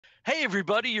Hey,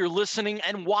 everybody, you're listening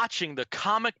and watching the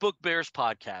Comic Book Bears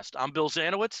podcast. I'm Bill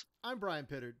Zanowitz, I'm Brian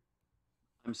Pittard.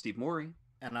 I'm Steve Morey.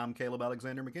 And I'm Caleb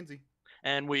Alexander McKenzie.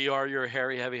 and we are your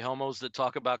hairy, heavy homos that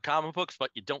talk about comic books, but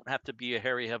you don't have to be a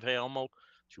hairy, heavy homo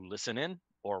to listen in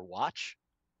or watch,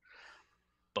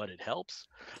 but it helps.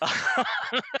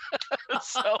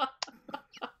 So,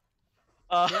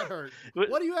 Can't hurt.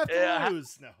 What do you have to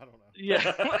lose? No, I don't know.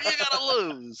 Yeah, what do you got to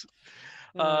lose?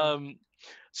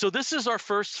 So this is our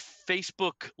first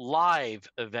Facebook Live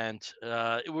event.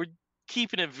 We're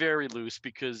keeping it very loose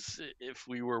because if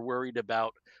we were worried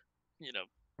about,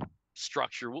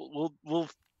 structure, we'll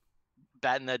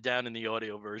batten that down in the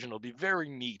audio version. It'll be very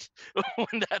neat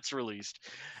when that's released.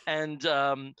 And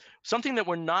something that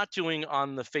we're not doing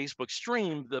on the Facebook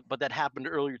stream, but that happened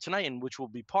earlier tonight, and which will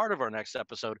be part of our next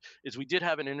episode, is we did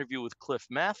have an interview with Cliff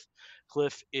Meth.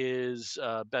 Cliff is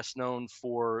best known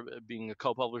for being a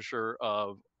co-publisher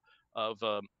of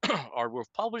Aardwolf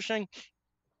Publishing.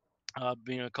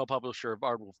 Being a co-publisher of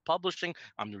Aardwolf Publishing.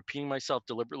 I'm repeating myself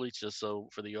deliberately just so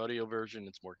for the audio version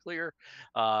it's more clear.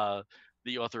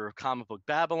 The author of Comic Book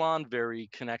Babylon, very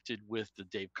connected with the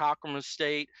Dave Cockrum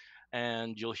estate,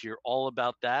 and you'll hear all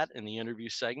about that in the interview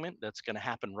segment that's going to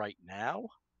happen right now.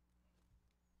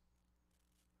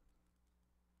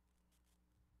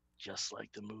 Just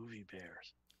like the movie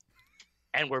Bears.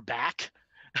 And we're back.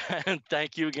 And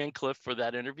thank you again, Cliff, for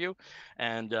that interview.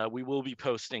 And we will be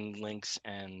posting links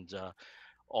and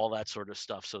all that sort of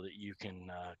stuff so that you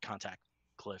can contact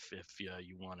Cliff if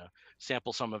you want to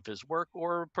sample some of his work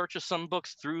or purchase some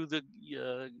books through the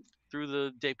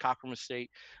Dave Cockrum estate,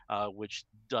 which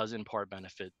does in part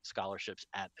benefit scholarships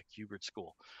at the Kubert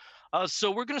School.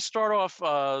 So we're going to start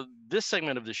off this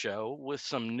segment of the show with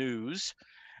some news.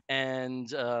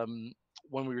 And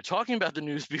when we were talking about the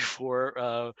news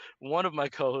before, one of my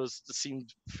co-hosts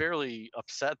seemed fairly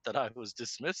upset that I was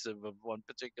dismissive of one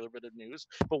particular bit of news.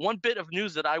 But one bit of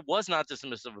news that I was not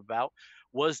dismissive about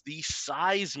was the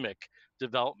seismic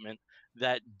development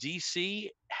that DC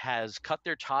has cut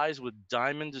their ties with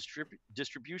Diamond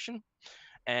Distribution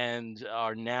and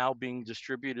are now being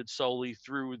distributed solely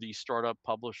through the startup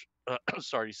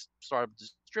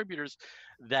distributors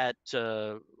that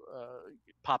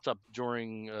popped up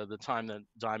during the time that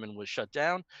Diamond was shut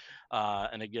down.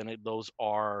 And again, those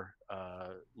are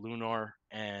Lunar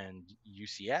and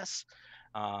UCS.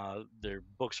 Their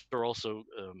books are also,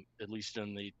 at least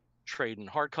in the trade and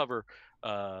hardcover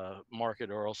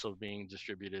market, are also being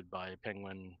distributed by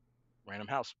Penguin Random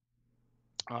House.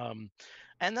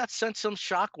 And that sent some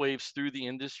shockwaves through the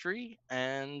industry,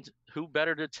 and who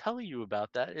better to tell you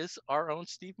about that is our own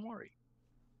Steve Morey.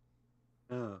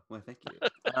 Oh, well, thank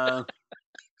you.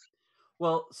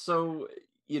 Well, so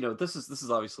this is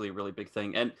obviously a really big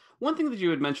thing, and one thing that you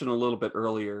had mentioned a little bit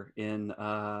earlier in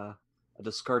a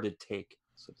discarded take,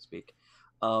 so to speak,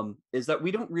 is that we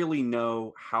don't really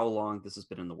know how long this has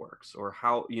been in the works or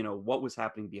how, what was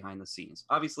happening behind the scenes.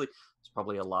 Obviously, there's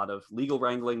probably a lot of legal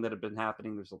wrangling that had been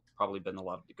happening. There's probably been a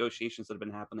lot of negotiations that have been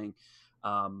happening.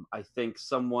 I think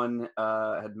someone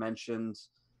had mentioned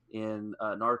in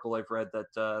an article I've read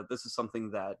that this is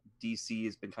something that DC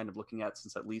has been kind of looking at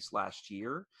since at least last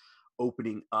year,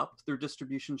 opening up their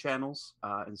distribution channels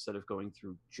instead of going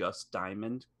through just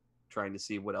Diamond, trying to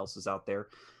see what else is out there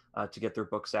to get their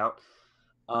books out.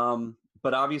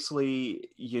 But obviously,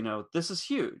 this is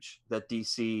huge that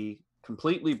DC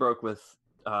completely broke with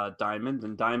Diamond,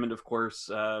 and Diamond, of course,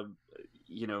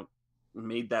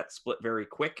 made that split very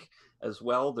quick as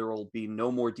well. There will be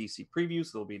no more DC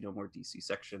previews. There will be no more DC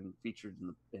section featured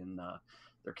in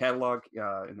their catalog,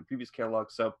 in the previous catalog.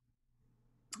 So,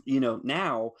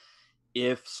 now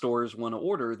if stores want to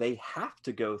order, they have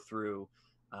to go through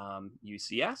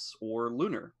UCS or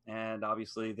Lunar, and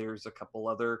obviously there's a couple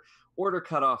other order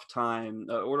cutoff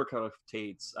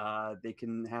dates. They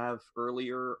can have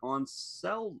earlier on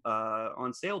sale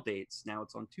dates. Now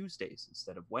it's on Tuesdays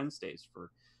instead of Wednesdays for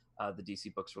the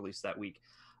DC books released that week.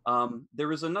 There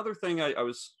was another thing I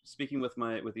was speaking with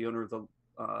the owner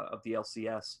of the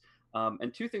LCS,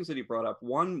 and two things that he brought up.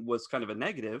 One was kind of a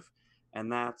negative,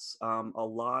 and that's a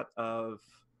lot of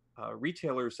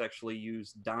retailers actually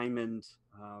use Diamond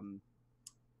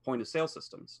point of sale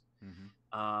systems,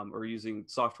 or using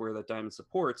software that Diamond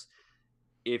supports.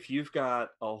 If you've got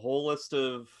a whole list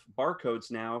of barcodes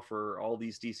now for all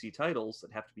these DC titles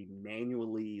that have to be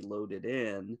manually loaded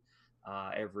in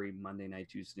every Monday night,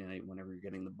 Tuesday night, whenever you're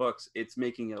getting the books, it's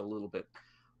making it a little bit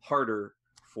harder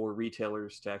for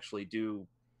retailers to actually do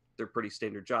their pretty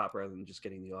standard job rather than just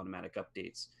getting the automatic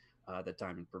updates that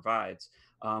Diamond provides.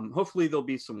 Hopefully there'll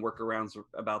be some workarounds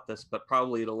about this, but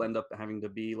probably it'll end up having to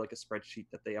be like a spreadsheet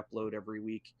that they upload every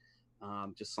week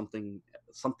just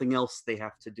something else they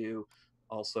have to do.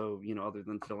 Also, other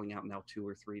than filling out now 2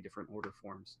 or 3 different order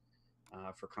forms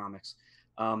for comics.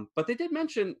 But they did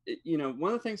mention,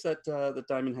 one of the things that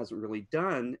Diamond hasn't really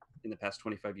done in the past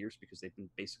 25 years, because they've been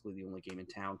basically the only game in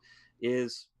town,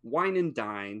 is wine and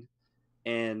dine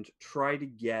and try to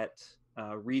get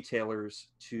retailers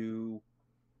to,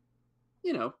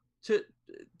 you know, to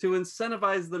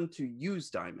incentivize them to use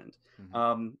Diamond.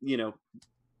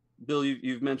 Bill,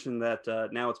 you've mentioned that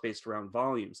now it's based around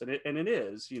volumes, and it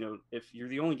is. If you're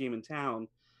the only game in town,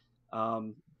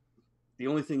 the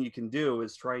only thing you can do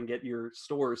is try and get your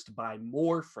stores to buy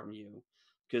more from you,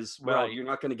 because you're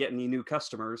not going to get any new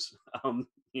customers.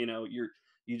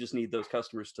 You just need those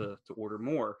customers to order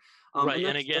more. Right,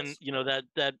 and again,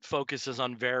 that focuses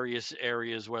on various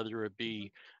areas, whether it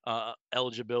be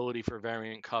eligibility for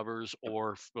variant covers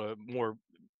or more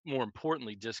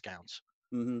importantly, discounts.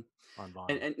 Mm-hmm. On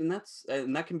volume.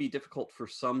 And that can be difficult for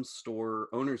some store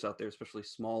owners out there, especially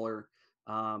smaller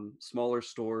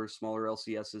stores, smaller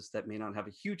LCSs that may not have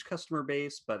a huge customer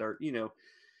base, but are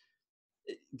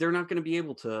they're not going to be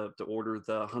able to order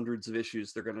the hundreds of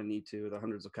issues they're going to need to, the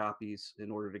hundreds of copies,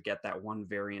 in order to get that one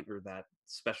variant or that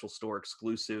special store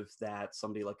exclusive that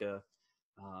somebody like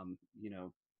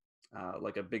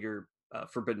like a bigger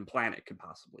Forbidden Planet could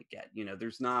possibly get.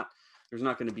 There's not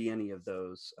going to be any of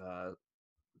those.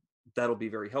 That'll be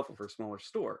very helpful for a smaller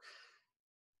store.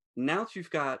 Now that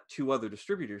you've got 2 other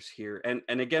distributors here,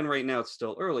 and again, right now it's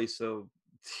still early, so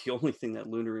the only thing that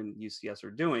Lunar and UCS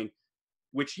are doing,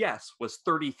 which, yes, was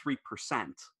 33%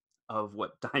 of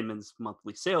what Diamond's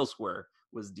monthly sales were,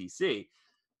 was DC.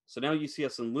 So now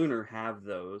UCS and Lunar have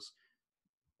those.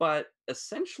 But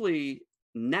essentially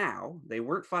now, they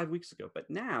weren't 5 weeks ago, but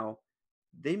now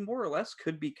they more or less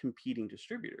could be competing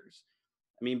distributors.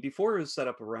 I mean, before it was set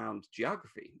up around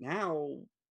geography. Now,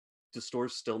 do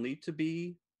stores still need to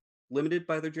be limited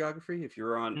by their geography? If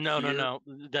you're on No.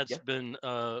 That's been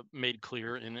made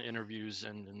clear in interviews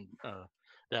and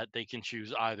that they can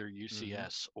choose either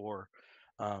UCS or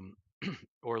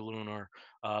or Lunar.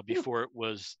 Before it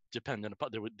was dependent upon,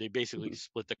 they basically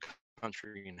split the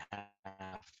country in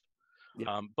half.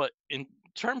 But in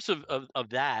terms of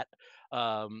that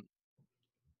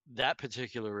that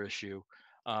particular issue,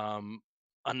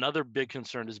 another big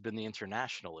concern has been the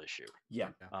international issue.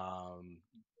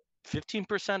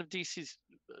 15% of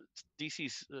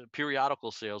DC's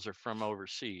periodical sales are from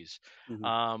overseas.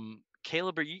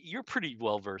 Caleb, you're pretty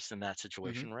well versed in that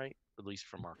situation, right? At least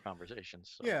from our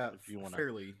conversations. So yeah, if you want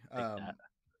fairly. that.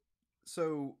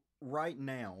 So right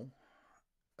now,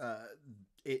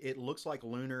 it looks like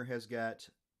Lunar has got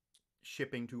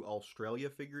shipping to Australia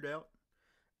figured out,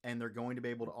 and they're going to be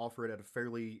able to offer it at a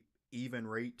fairly even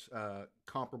rate,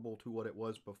 comparable to what it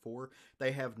was before.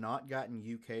 They have not gotten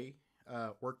UK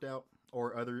worked out,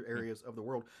 or other areas of the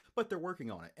world, but they're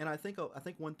working on it. And I think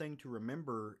one thing to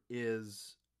remember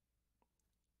is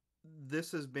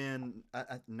this has been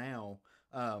now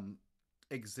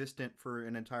existent for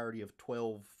an entirety of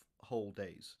 12 whole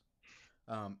days.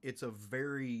 It's a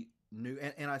very new,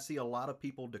 and I see a lot of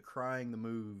people decrying the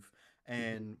move.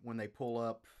 And when they pull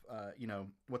up,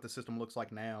 what the system looks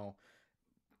like now,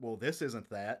 well, this isn't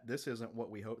that. This isn't what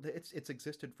we hope. It's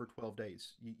existed for 12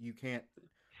 days. You can't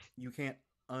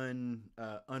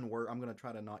unwork. I'm going to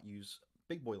try to not use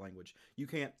big boy language. You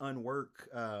can't unwork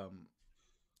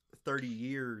 30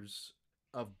 years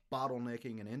of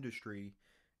bottlenecking an industry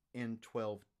in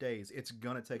 12 days. It's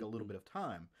going to take a little bit of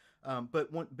time.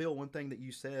 But Bill, one thing that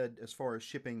you said as far as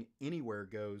shipping anywhere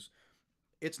goes,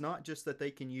 it's not just that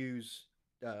they can use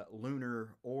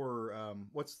Lunar or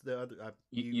what's the other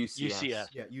UCS.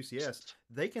 Yeah, UCS.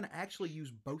 They can actually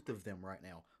use both of them right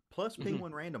now, plus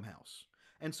Penguin Random House.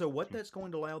 And so what that's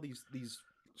going to allow these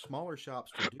smaller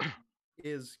shops to do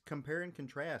is compare and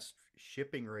contrast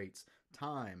shipping rates,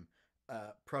 time,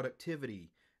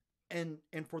 productivity, and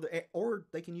or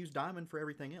they can use Diamond for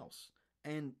everything else.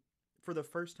 And for the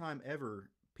first time ever,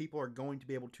 people are going to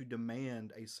be able to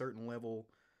demand a certain level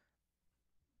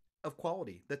of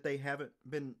quality that they haven't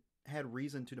had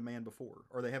reason to demand before,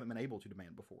 or they haven't been able to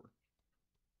demand before.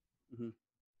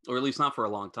 Or at least not for a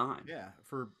long time. Yeah,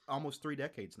 for almost 3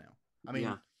 decades now. I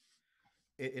mean,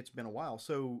 it's been a while.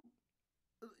 So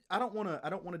I don't want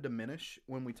to diminish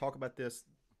when we talk about this.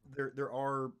 There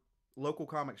are local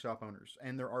comic shop owners,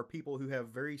 and there are people who have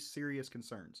very serious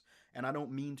concerns, and I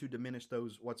don't mean to diminish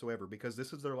those whatsoever, because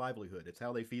this is their livelihood. It's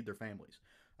how they feed their families.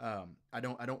 I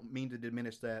don't mean to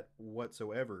diminish that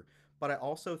whatsoever, but I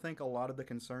also think a lot of the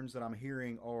concerns that I'm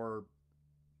hearing are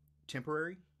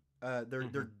temporary.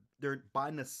 They're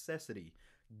by necessity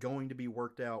going to be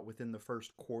worked out within the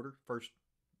first quarter,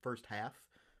 first half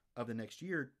of the next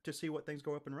year to see what things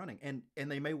go up and running. And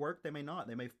they may work, they may not,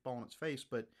 they may fall on its face.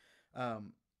 But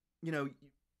um, you know,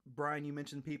 Brian, you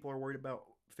mentioned people are worried about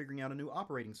figuring out a new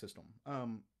operating system.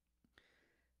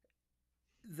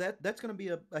 That's going to be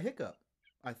a hiccup,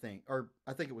 I think, or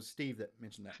I think it was Steve that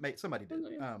mentioned that. Somebody did.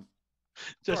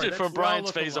 Just Sorry, it from that's We're all Brian's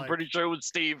looking face. I'm alike. pretty sure it was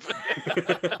Steve.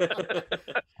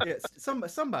 yes.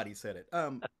 Somebody said it.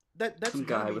 That's Some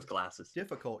going to guy be with glasses.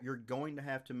 difficult. You're going to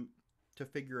have to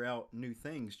figure out new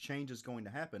things. Change is going to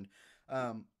happen.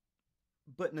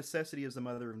 But necessity is the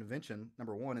mother of invention,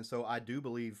 number one. And so I do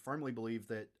firmly believe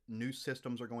that new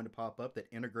systems are going to pop up that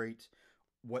integrate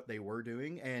what they were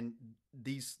doing, and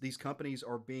these companies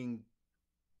are being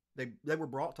they were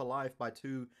brought to life by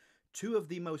two of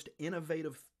the most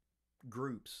innovative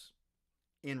groups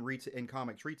in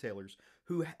comics retailers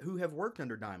who have worked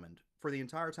under Diamond for the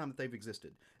entire time that they've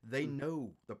existed. They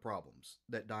know the problems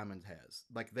that Diamond has.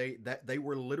 Like they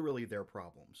were literally their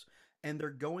problems, and they're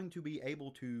going to be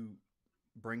able to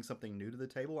bring something new to the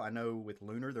table. I know with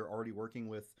Lunar, they're already working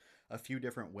with a few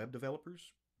different web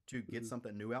developers to get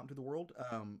something new out into the world.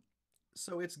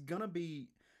 So it's gonna be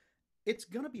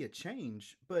a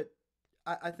change, but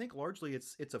I think largely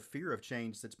it's a fear of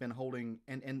change that's been holding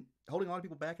holding a lot of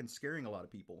people back and scaring a lot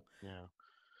of people. Yeah,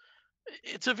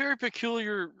 it's a very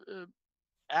peculiar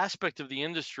aspect of the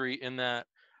industry in that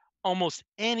almost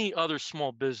any other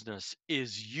small business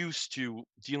is used to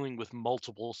dealing with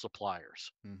multiple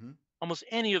suppliers. Mm-hmm. Almost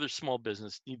any other small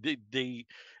business,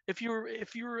 if you're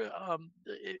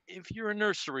a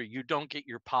nursery, you don't get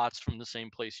your pots from the same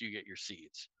place you get your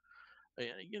seeds.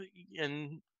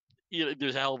 And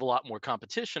there's a hell of a lot more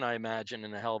competition, I imagine,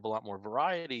 and a hell of a lot more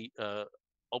variety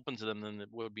open to them than it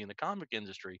would be in the comic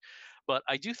industry. But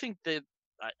I do think that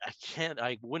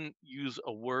I wouldn't use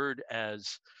a word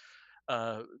as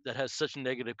that has such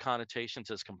negative connotations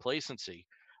as complacency.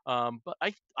 But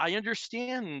I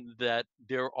understand that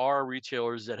there are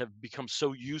retailers that have become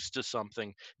so used to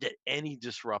something that any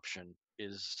disruption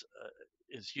is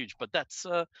huge. But that's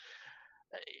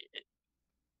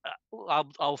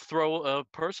I'll throw a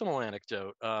personal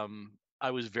anecdote. I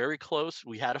was very close.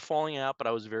 We had a falling out, but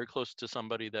I was very close to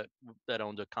somebody that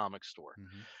owned a comic store,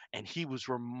 Mm-hmm. and he was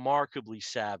remarkably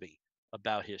savvy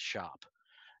about his shop.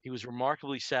 He was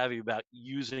remarkably savvy about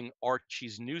using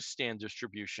Archie's newsstand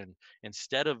distribution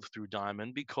instead of through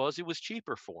Diamond because it was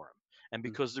cheaper for him and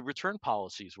because the return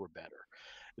policies were better.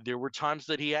 There were times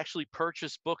that he actually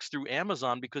purchased books through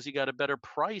Amazon because he got a better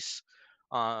price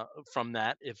from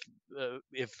that. If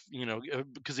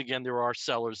because again, there are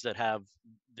sellers that have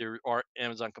there are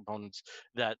Amazon components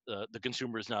that the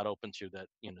consumer is not open to. That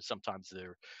sometimes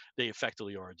they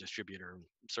effectively are a distributor in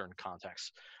certain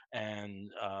contexts,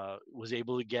 and was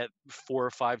able to get 4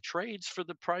 or 5 trades for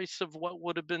the price of what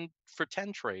would have been for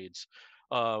 10 trades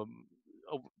um,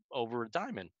 over a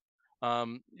Diamond.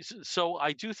 So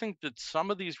I do think that some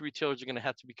of these retailers are going to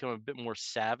have to become a bit more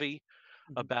savvy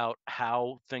about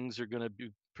how things are going to be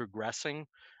progressing.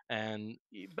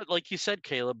 But like you said,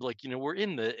 Caleb, like we're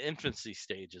in the infancy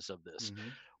stages of this. Mm-hmm.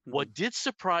 What did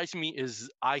surprise me is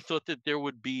I thought that there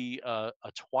would be a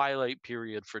twilight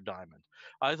period for Diamond.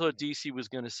 I thought DC was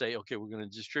going to say, okay, we're going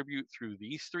to distribute through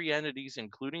these 3 entities,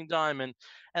 including Diamond,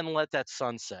 and let that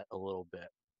sunset a little bit.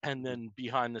 And then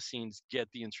behind the scenes, get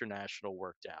the international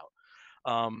worked out.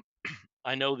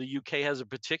 I know the UK has a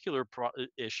particular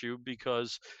issue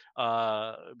because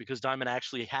Diamond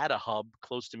actually had a hub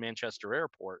close to Manchester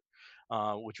Airport,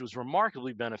 which was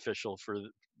remarkably beneficial for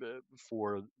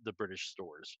the British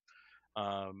stores.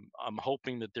 I'm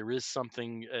hoping that there is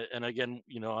something, and again,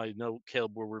 I know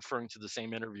Caleb, we're referring to the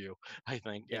same interview. I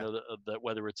think Yeah. that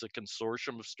whether it's a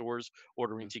consortium of stores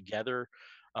ordering together,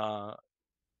 uh,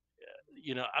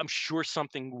 I'm sure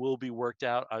something will be worked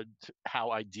out.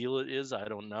 How ideal it is, I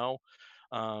don't know.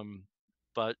 Um,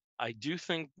 but I do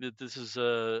think that this is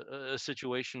a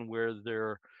situation where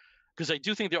because I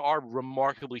do think there are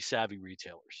remarkably savvy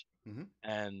retailers, Mm-hmm.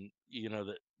 and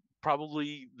that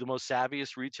probably the most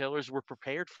savviest retailers were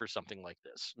prepared for something like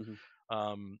this.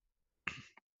 Um,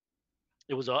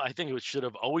 I think it should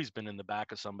have always been in the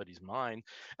back of somebody's mind,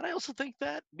 and I also think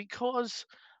that because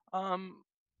um,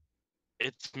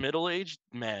 it's middle-aged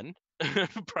men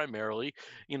primarily,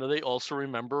 they also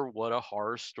remember what a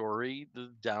horror story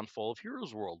the downfall of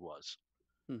Heroes World was,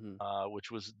 which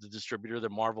was the distributor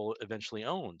that Marvel eventually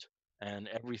owned, and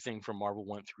everything from Marvel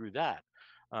went through that.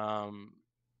 Um,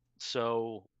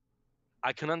 so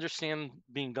I can understand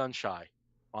being gun shy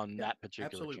on Yeah. that particular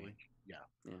Absolutely. change.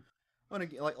 Yeah. And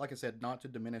again, like I said, not to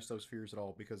diminish those fears at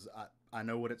all, because I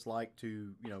know what it's like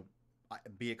to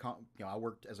be I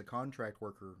worked as a contract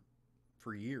worker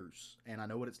for years, and I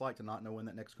know what it's like to not know when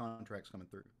that next contract's coming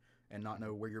through. and not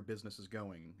know where your business is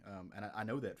going. And I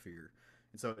know that fear,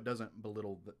 and so it doesn't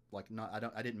belittle like not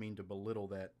I didn't mean to belittle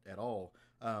that at all.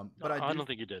 No, But I I do don't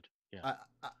think you did. Yeah.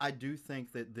 I do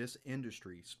think that this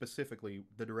industry, specifically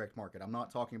the direct market, I'm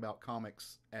not talking about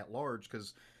comics at large,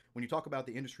 because when you talk about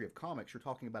the industry of comics, you're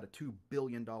talking about a $2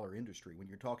 billion industry. When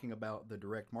you're talking about the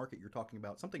direct market, you're talking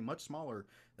about something much smaller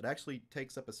that actually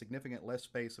takes up a significant less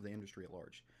space of the industry at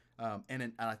large.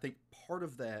 And I think part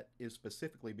of that is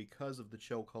specifically because of the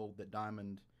chokehold that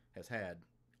Diamond has had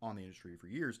on the industry for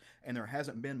years, and there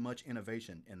hasn't been much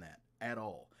innovation in that at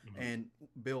all. Mhm. And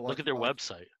Bill, Look at their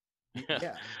website. Yeah.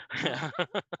 yeah, Yeah.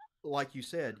 like you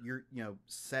said, you're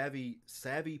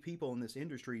savvy people in this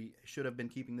industry should have been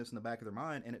keeping this in the back of their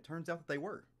mind, and it turns out that they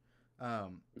were,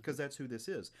 because that's who this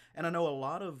is. And I know a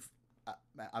lot of I,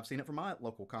 I've seen it from my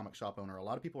local comic shop owner. A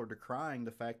lot of people are decrying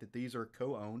the fact that these are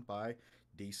co-owned by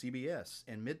DCBS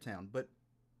and Midtown, but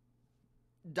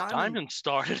Diamond, Diamond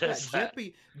started yeah, as that.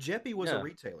 Jeppy was a Yeah.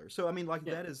 retailer. So I mean, like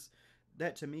Yeah.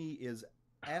 that to me is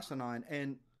asinine,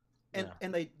 and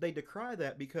Yeah. they decry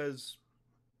that because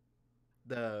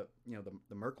the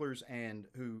Merklers and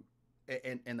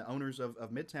the owners of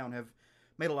Midtown have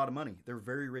made a lot of money. They're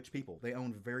very rich people. They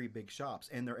own very big shops,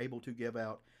 and they're able to give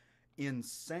out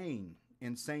insane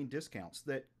discounts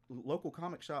that local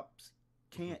comic shops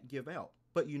Mhm. can't give out.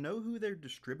 But you know who their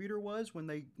distributor was when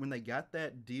they got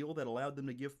that deal that allowed them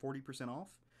to give 40% off?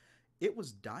 It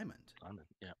was Diamond. Diamond.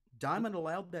 Yeah. Diamond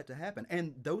allowed that to happen,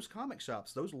 and those comic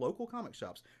shops, those local comic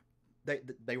shops, they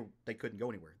couldn't go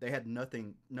anywhere. They had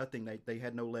nothing. They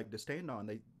had no leg to stand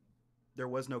on. There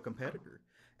was no competitor,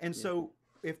 and Yeah. so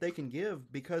if they can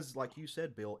give, because like you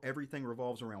said, Bill, everything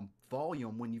revolves around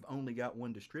volume when you've only got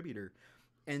one distributor,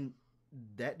 and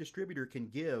that distributor can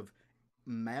give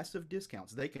massive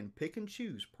discounts. They can pick and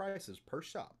choose prices per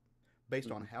shop based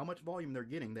on Mhm. how much volume they're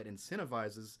getting. That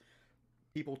incentivizes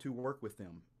people to work with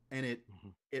them, and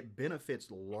Mhm. it benefits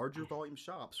larger volume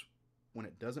shops when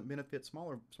it doesn't benefit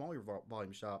smaller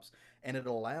volume shops, and it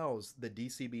allows the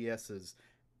DCBSs,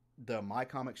 the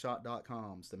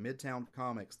mycomicshop.coms, the Midtown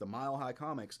Comics, the Mile High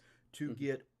Comics to Mhm.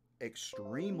 get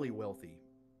extremely wealthy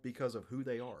because of who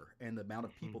they are and the amount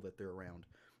of Mhm. people that they're around,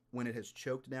 when it has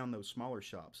choked down those smaller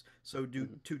shops. So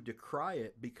Mhm. to decry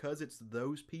it because it's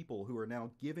those people who are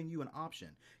now giving you an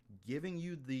option, giving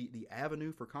you the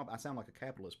avenue for I sound like a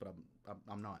capitalist, but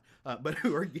I'm not. But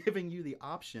who are giving you the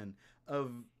option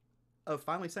of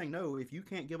finally saying, no, if you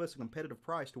can't give us a competitive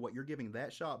price to what you're giving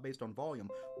that shop based on volume,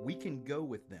 we can go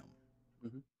with them.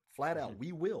 Mhm. Flat Mhm. out,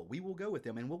 we will go with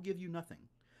them, and we'll give you nothing.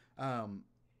 um,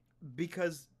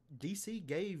 because DC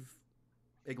gave,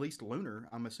 at least Lunar,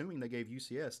 I'm assuming they gave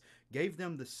UCS, gave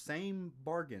them the same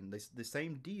bargain, the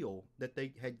same deal that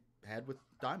they had with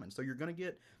Diamond. So you're going to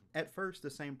get at first the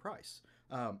same price.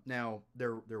 Now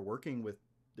they're working with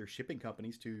their shipping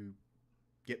companies to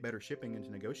get better shipping and to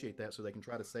negotiate that so they can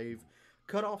try to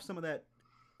cut off some of that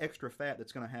extra fat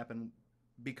that's going to happen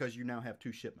because you now have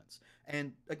two shipments.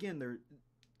 And again, they're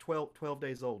 12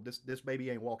 days old. This baby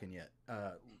ain't walking yet,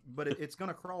 but it's going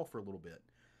to crawl for a little bit.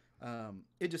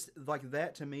 It just like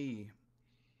that to me.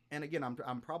 And again,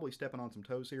 I'm probably stepping on some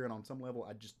toes here, and on some level,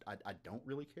 I don't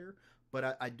really care,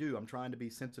 but I do. I'm trying to be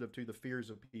sensitive to the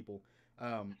fears of people.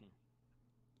 Um,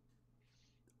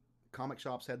 Comic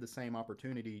shops had the same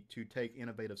opportunity to take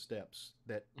innovative steps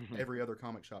that Mhm. every other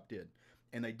comic shop did,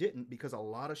 and they didn't because a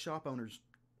lot of shop owners,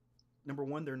 number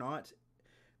one, they're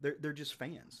just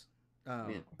fans.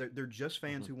 Yeah. They're just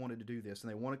fans Mhm. who wanted to do this, and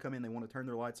they want to come in, they want to turn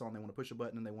their lights on, they want to push a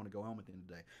button, and they want to go home at the end of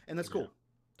the day, and that's Yeah. cool,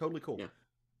 totally cool. Yeah.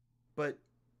 But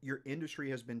your industry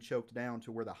has been choked down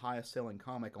to where the highest selling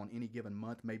comic on any given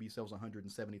month maybe sells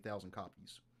 170,000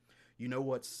 copies. You know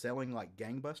what's selling like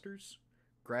gangbusters?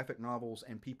 Graphic novels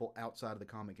and people outside of the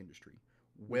comic industry,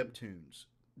 Mhm. webtoons.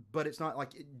 But it's not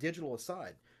like digital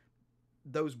aside.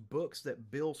 Those books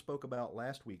that Bill spoke about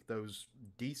last week, those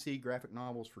DC graphic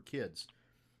novels for kids,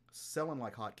 selling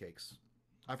like hotcakes.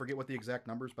 I forget what the exact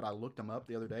numbers, but I looked them up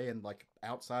the other day, and like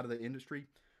outside of the industry,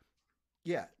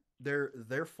 yeah,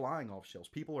 they're flying off shelves.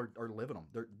 People are living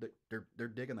them. They're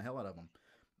digging the hell out of them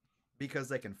because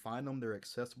they can find them. They're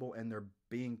accessible, and they're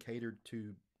being catered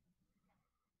to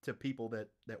people that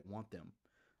want them,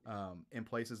 in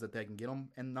places that they can get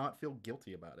them and not feel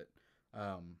guilty about it.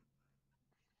 Um,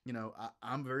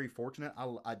 I'm very fortunate.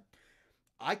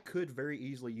 I could very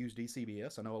easily use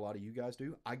DCBS. I know a lot of you guys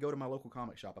do. I go to my local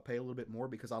comic shop. I pay a little bit more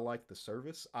because I like the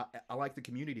service. I like the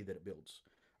community that it builds.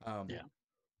 Um, Yeah. Mhm.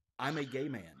 I'm a gay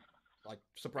man. Like,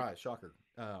 surprise, shocker.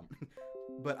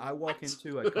 But I walk What?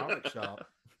 into a comic shop.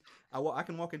 I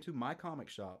can walk into my comic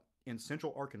shop in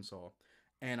Central Arkansas,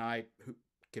 and I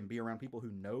can be around people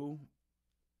who know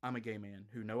I'm a gay man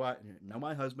who know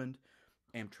my husband,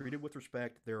 am treated with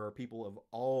respect. There are people of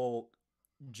all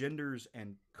genders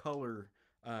and color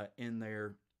in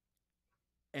there,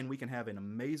 and we can have an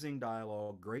amazing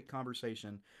dialogue, great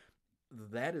conversation.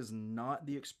 That is not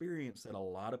the experience that a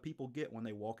lot of people get when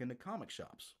they walk into comic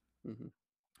shops. Mm-hmm.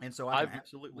 And so I can I've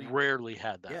absolutely, rarely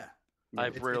had that. yeah,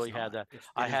 I've it's rarely had not. that. It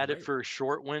I is had it rare. for a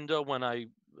short window when I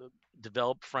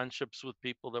developed friendships with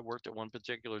people that worked at one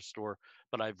particular store,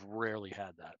 but I've rarely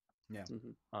had that. Yeah.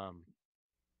 Mm-hmm.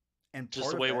 And Just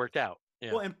part the of way it that, worked out.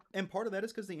 Yeah. well, and part of that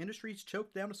is because the industry's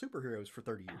choked down to superheroes for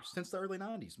 30 years, since the early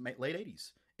 90s, late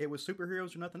 80s. It was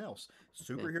superheroes or nothing else.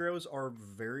 Superheroes are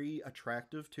very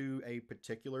attractive to a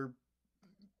particular,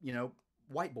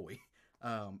 white boy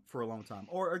for a long time,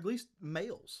 or at least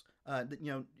males.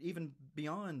 Even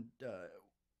beyond,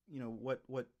 what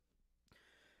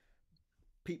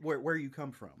where you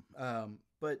come from.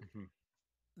 But Mhm.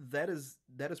 that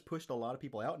has pushed a lot of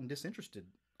people out and disinterested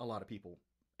a lot of people.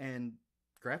 And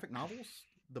graphic novels,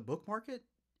 the book market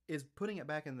is putting it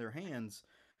back in their hands.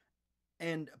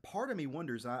 And part of me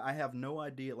wonders, I have no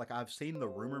idea. Like, I've seen the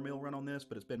rumor mill run on this,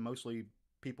 but it's been mostly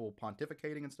people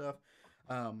pontificating and stuff.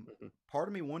 Mm-hmm. Part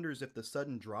of me wonders if the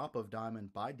sudden drop of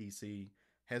Diamond by DC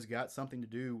has got something to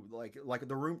do, like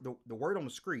the word on the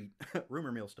street,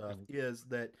 rumor mill stuff, Mhm. is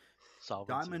that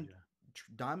Solvency. Diamond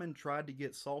Diamond tried to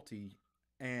get salty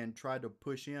and tried to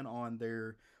push in on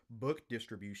their book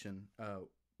distribution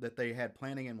that they had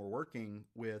planning and were working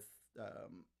with.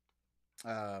 The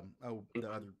England.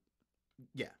 other,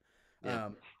 yeah.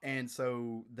 Yeah. And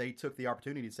so they took the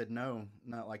opportunity and said, no,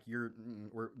 not like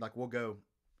we're like, we'll go.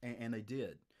 And they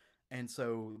did. And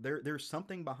so there's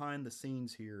something behind the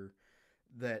scenes here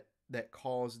that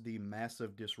caused the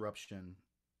massive disruption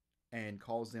and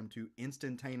caused them to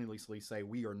instantaneously say,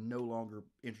 we are no longer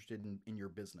interested in your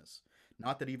business.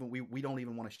 Not that even we don't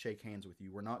even want to shake hands with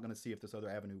you. We're not going to see if this other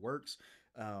avenue works.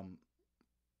 Um,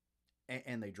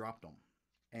 and they dropped them.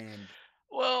 And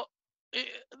Well, I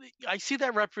I see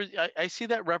that I see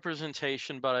that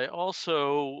representation, but I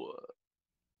also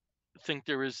think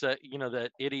there is that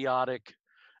that idiotic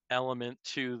element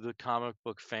to the comic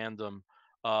book fandom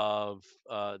of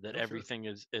that oh, sure. everything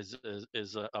is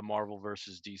a Marvel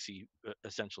versus DC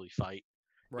essentially fight,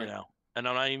 you Right. know. And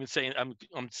I'm not even saying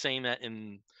I'm saying that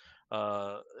in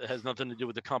it has nothing to do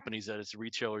with the companies, that it's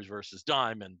retailers versus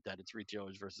Diamond, that it's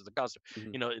retailers versus the customer.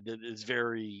 Mm-hmm.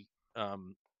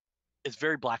 Um, it's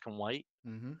very black and white.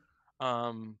 Mm-hmm.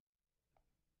 Um,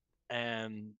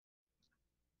 and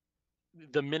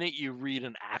the minute you read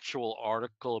an actual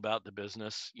article about the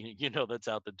business, you know that's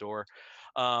out the door.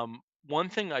 One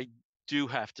thing I do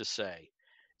have to say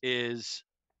is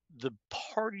the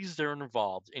parties that are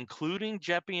involved, including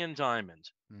Jeppy and Diamond,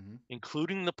 Mm-hmm.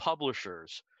 including the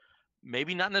publishers,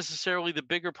 maybe not necessarily the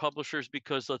bigger publishers,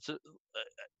 because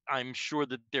I'm sure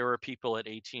that there are people at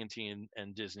AT&T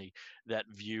and Disney that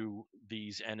view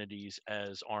these entities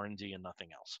as R&D and nothing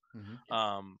else.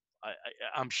 Mm-hmm.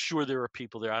 I'm sure there are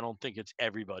people there. I don't think it's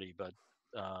everybody, but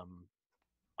um,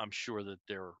 I'm sure that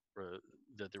there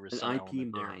is An some IP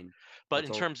element there. mine. But That's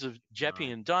in all. terms of Jeppy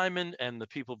Mine. and Diamond and the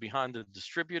people behind the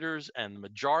distributors and the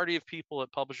majority of people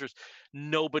at publishers,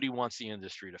 nobody wants the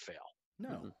industry to fail. No.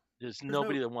 Mm-hmm. There's There's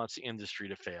nobody no that wants the industry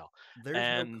to fail. there's no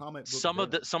And comic book some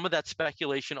villain. of that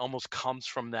speculation almost comes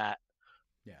from that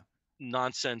Yeah.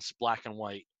 nonsense black and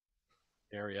white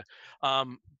area.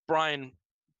 Brian,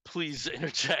 please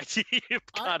interject. You've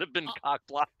I, kind of been I cock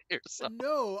blocked here. So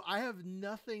no, I have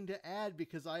nothing to add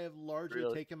because I have largely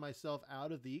really. taken myself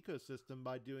out of the ecosystem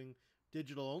by doing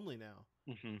digital only now.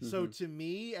 Mm-hmm. So Mm-hmm. to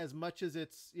me, as much as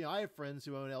it's, I have friends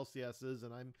who own LCSs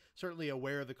and I'm certainly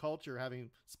aware of the culture, having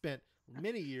spent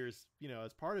many years,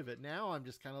 as part of it. Now I'm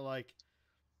just kind of like,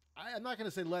 I'm not going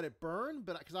to say let it burn,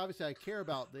 but because obviously I care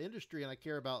about the industry and I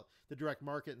care about the direct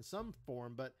market in some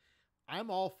form, but I'm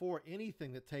all for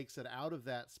anything that takes it out of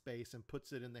that space and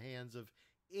puts it in the hands of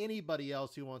anybody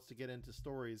else who wants to get into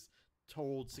stories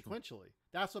told sequentially.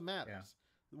 That's what matters.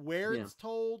 Yeah. Where Yeah. it's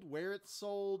told, where it's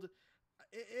sold,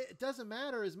 it doesn't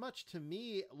matter as much to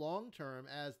me long term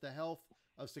as the health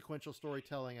of sequential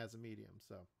storytelling as a medium.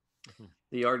 So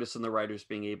The artists and the writers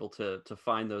being able to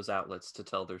find those outlets to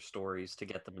tell their stories, to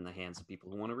get them in the hands of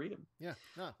people who want to read them. yeah,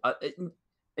 no.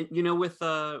 With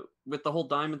the whole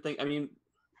Diamond thing, I mean,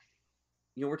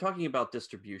 we're talking about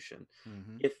distribution.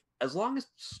 Mm-hmm. If as long as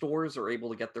stores are able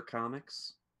to get their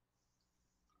comics,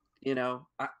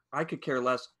 I could care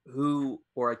less who,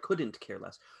 or I couldn't care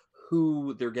less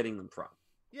who they're getting them from.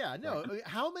 Yeah, no. Right.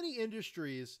 How many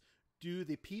industries do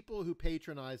the people who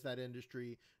patronize that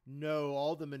industry know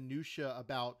all the minutia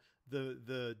about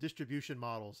the distribution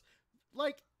models?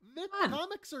 Like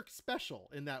Comics are special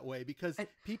in that way because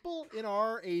people in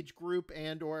our age group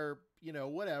and or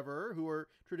whatever who are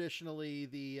traditionally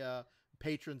the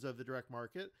patrons of the direct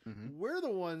market, we're the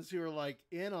ones who are like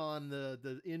in on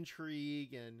the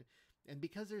intrigue and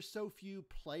because there's so few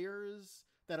players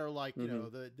that are like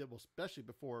well, especially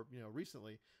before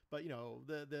recently, but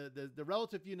the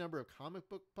relative few number of comic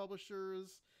book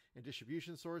publishers and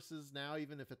distribution sources now,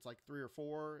 even if it's like 3 or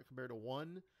 4 compared to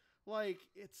 1, like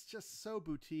it's just so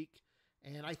boutique,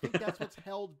 and I think that's what's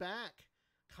held back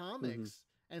comics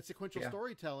and sequential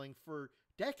storytelling for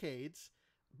decades.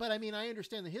 But I mean, I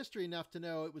understand the history enough to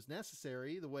know it was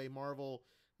necessary, the way Marvel,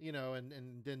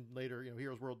 and then later,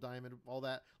 Heroes World Diamond, all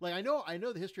that. Like I know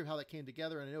the history of how that came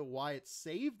together, and I know why it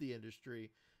saved the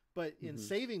industry. But in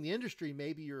saving the industry,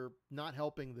 maybe you're not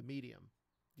helping the medium,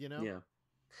 Yeah.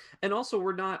 And also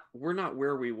we're not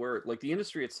where we were. Like the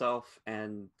industry itself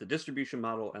and the distribution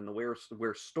model and the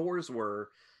where stores were,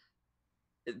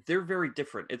 they're very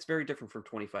different. It's very different from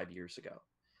 25 years ago.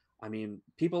 I mean,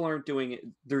 people aren't doing it.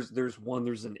 There's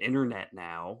an internet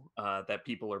now that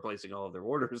people are placing all of their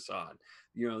orders on.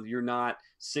 You're not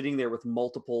sitting there with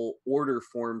multiple order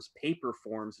forms, paper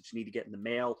forms that you need to get in the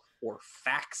mail or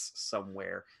fax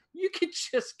somewhere. You could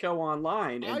just go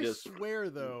online and I just swear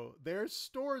though, there's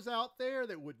stores out there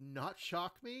that would not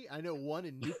shock me. I know one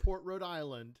in Newport, Rhode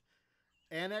Island,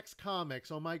 Annex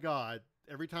Comics. Oh my God.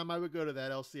 Every time I would go to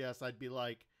that LCS, I'd be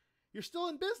like, you're still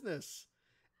in business.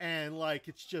 And like,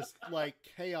 it's just like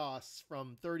chaos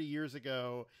from 30 years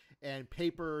ago and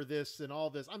paper this and all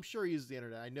this. I'm sure he uses the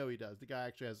internet. I know he does. The guy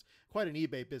actually has quite an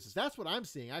eBay business. That's what I'm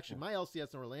seeing. Actually, my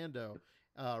LCS in Orlando,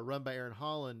 run by Aaron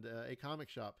Holland, a comic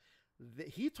shop,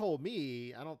 he told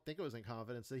me, I don't think it was in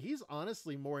confidence, that he's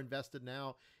honestly more invested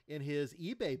now in his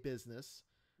eBay business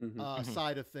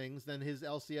side of things than his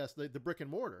LCS, the brick and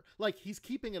mortar. Like he's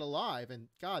keeping it alive. And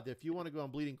God, if you want to go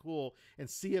on Bleeding Cool and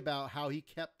see about how he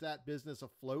kept that business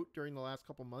afloat during the last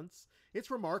couple months, it's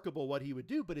remarkable what he would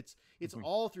do. But it's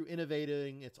all through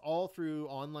innovating. It's all through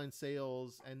online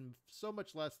sales and so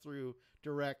much less through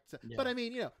direct. Yeah. But I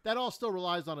mean, that all still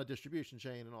relies on a distribution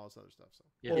chain and all this other stuff. So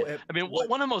yeah, well, I mean,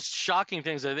 one of the most shocking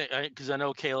things I think, because I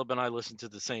know Caleb and I listened to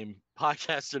the same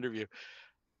podcast interview,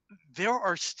 there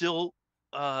are still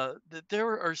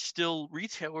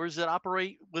retailers that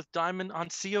operate with Diamond on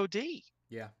COD.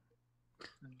 Yeah.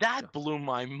 That blew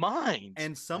my mind.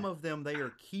 And some of them they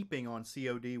are keeping on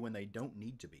COD when they don't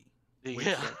need to be.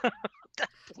 Yeah. That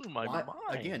blew my mind.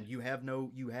 Again, you have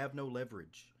no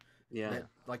leverage. Yeah.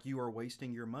 Like you are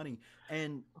wasting your money.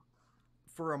 And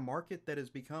for a market that is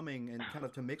becoming, and kind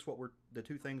of to mix the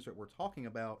two things that we're talking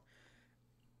about,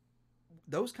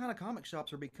 those kind of comic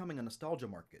shops are becoming a nostalgia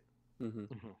market.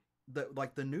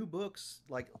 The new books,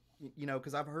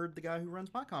 because I've heard the guy who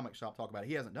runs my comic shop talk about it.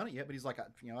 He hasn't done it yet, but he's like,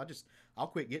 I'll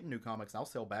quit getting new comics. I'll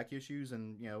sell back issues,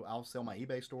 and I'll sell my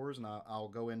eBay stores, and I'll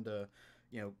go into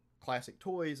classic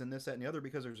toys and this, that, and the other,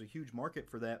 because there's a huge market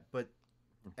for that. But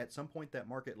at some point, that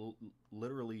market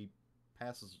literally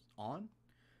passes on.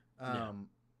 That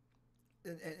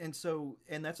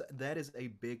is a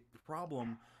big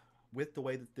problem with the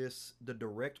way that the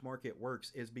direct market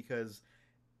works, is because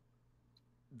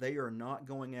they are not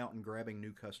going out and grabbing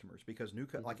new customers, because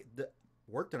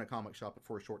worked in a comic shop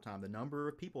for a short time. The number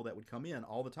of people that would come in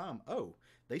all the time. Oh,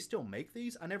 they still make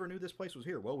these? I never knew this place was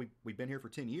here. Well, we've been here for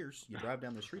 10 years. You drive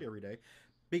down the street every day.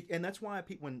 And that's why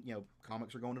when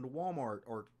comics are going into Walmart,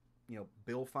 or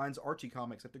Bill finds Archie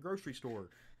comics at the grocery store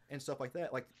and stuff like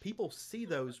that. Like, people see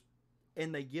those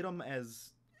and they get them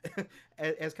as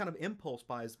as kind of impulse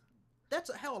buys. That's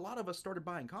how a lot of us started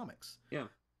buying comics. Yeah.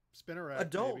 Spinner rack,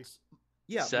 adults. Baby.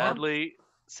 Yeah.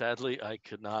 Sadly, I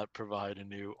could not provide a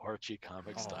new Archie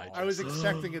Comics digest. I was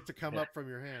expecting it to come up from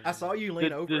your hand. I saw you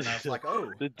lean over, and I was like,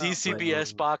 "Oh." The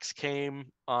DCBS box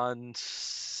came on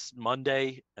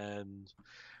Monday, and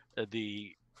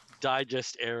the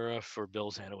digest era for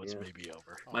Bill Zanowitz may be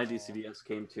over. My DCBS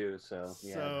came too, so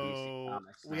yeah. DC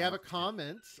Comics we have a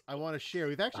comment I want to share.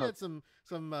 We've actually had some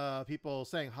people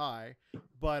saying hi,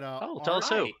 but tell us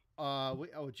who.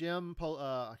 Jim,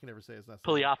 I can never say his last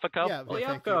name. Poliafico. Yeah,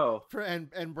 Poliafico.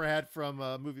 And Brad from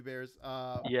Movie Bears.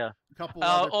 Yeah. A couple.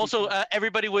 Also,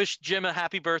 everybody wish Jim a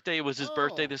happy birthday. It was his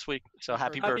birthday this week, so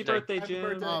happy birthday. Happy birthday,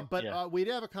 Jim. But we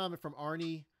did have a comment from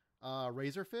Arnie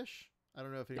Razorfish. I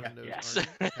don't know if anyone knows. Yes.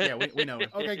 Arnie. Yeah, we know him.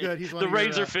 Okay, good. He's the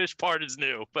Razorfish part is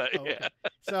new, but okay.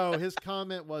 So his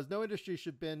comment was, no industry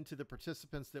should bend to the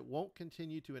participants that won't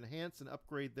continue to enhance and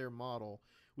upgrade their model.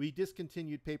 We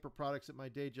discontinued paper products at my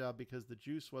day job because the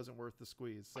juice wasn't worth the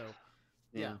squeeze. So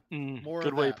yeah. More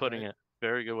good way of of putting it.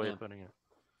 Very good way of putting it.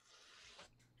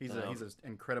 He's an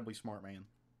incredibly smart man.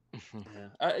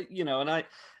 Yeah, and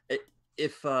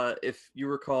if you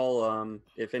recall,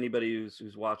 if anybody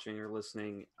who's watching or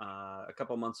listening, a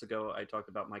couple months ago, I talked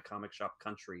about My Comic Shop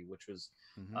Country, which was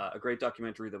Mm-hmm. a great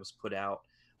documentary that was put out.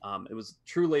 It was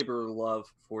true labor of love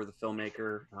for the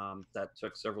filmmaker that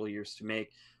took several years to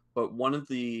make. But one of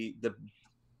the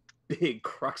big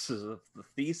cruxes of the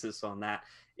thesis on that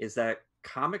is that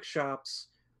comic shops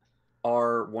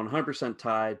are 100%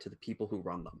 tied to the people who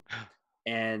run them.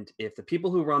 And if the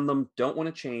people who run them don't want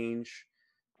to change,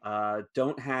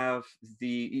 don't have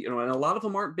and a lot of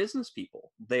them aren't business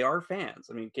people. They are fans.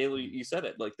 I mean, Kayla, you said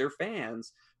it, like they're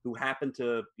fans who happen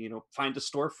to, find a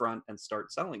storefront and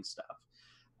start selling stuff.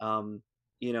 Um,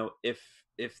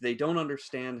 if they don't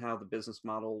understand how the business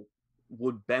model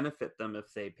would benefit them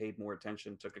if they paid more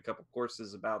attention, took a couple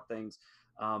courses about things,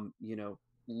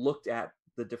 looked at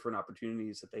the different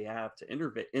opportunities that they have to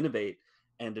innovate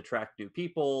and attract new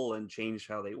people and change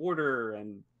how they order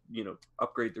and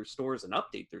upgrade their stores and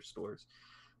update their stores,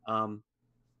 um,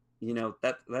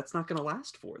 that's not going to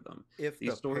last for them. If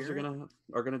These the stores parent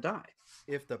are gonna die.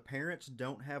 if the parents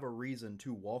don't have a reason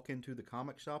to walk into the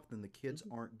comic shop, then the kids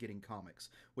aren't getting comics,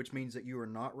 which means that you are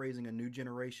not raising a new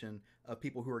generation of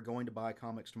people who are going to buy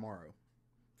comics tomorrow.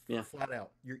 Yeah. Flat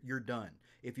out, you're done.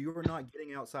 If you are not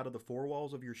getting outside of the four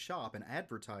walls of your shop and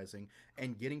advertising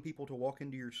and getting people to walk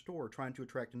into your store trying to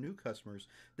attract new customers,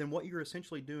 then what you're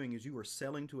essentially doing is you are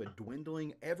selling to a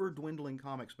dwindling, ever dwindling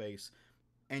comic space,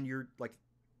 and you're like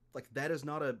that's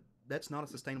not a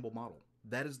sustainable model.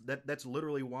 That's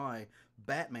literally why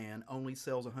Batman only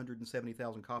sells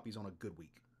 170,000 copies on a good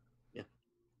week. Yeah.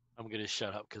 I'm gonna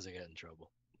shut up because I get in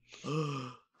trouble.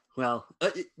 Well,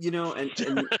 and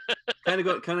kind of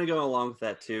going along with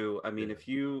that too. I mean, Yeah. if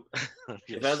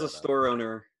Yeah, as a shut up. store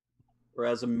owner or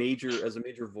as a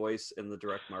major voice in the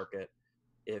direct market,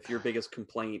 if your biggest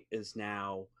complaint is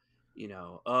now,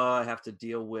 oh, I have to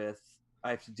deal with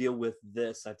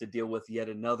this, I have to deal with yet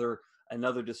another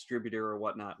distributor or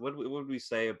whatnot. What would we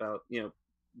say about,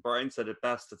 Brian said it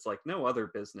best. It's like no other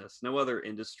business, no other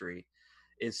industry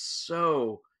is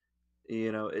so,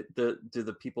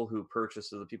 the people who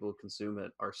purchase or the people who consume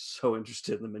it are so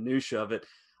interested in the minutia of it.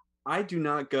 I do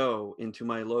not go into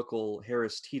my local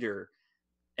Harris Teeter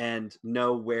and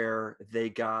know where they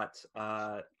got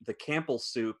the Campbell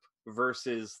soup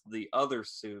versus the other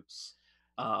soups,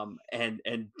 and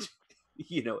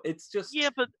it's just Yeah,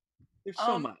 but there's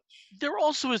so um, much. there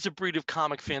also is a breed of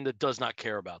comic fan that does not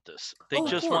care about this. They Oh,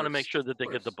 of just want to make course, sure that of they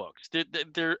get the course. books. And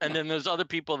Yeah, then there's other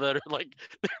people that are like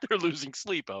they're losing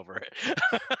sleep over it.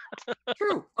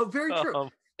 true. Oh, very true.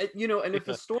 um, And if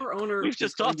a yeah. store owner We've is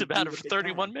just going talked to about do it what for they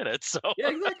 31 can, minutes. So yeah,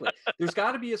 exactly. There's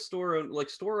got to be a store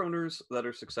owners that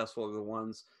are successful are the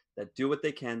ones that do what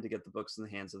they can to get the books in the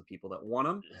hands of the people that want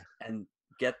them, and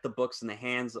get the books in the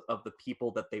hands of the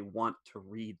people that they want to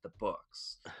read the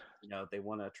books. They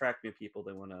want to attract new people.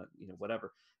 They want to,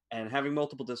 whatever. And having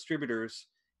multiple distributors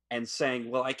and saying,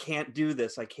 well, I can't do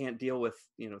this. I can't deal with,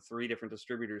 three different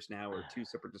distributors now or two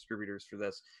separate distributors for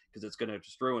this because it's going to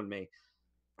just ruin me.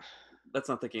 That's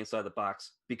not thinking inside the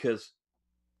box, because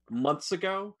months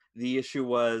ago, the issue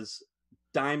was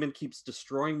Diamond keeps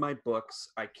destroying my books.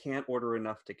 I can't order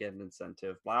enough to get an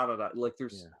incentive. Blah blah blah. Like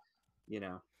there's, yeah. you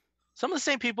know, Some of the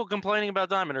same people complaining about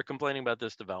Diamond are complaining about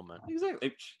this development.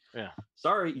 exactly. Yeah.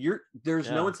 Sorry, there's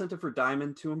no Yeah. incentive for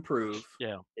Diamond to improve.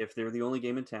 Yeah. If they're the only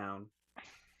game in town.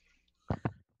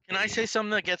 Can I say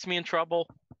something that gets me in trouble?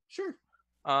 Sure.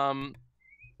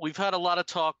 We've had a lot of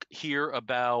talk here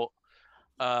about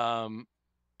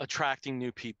attracting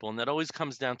new people, and that always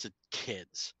comes down to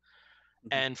kids. Mhm.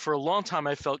 And for a long time,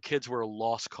 I felt kids were a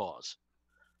lost cause.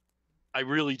 I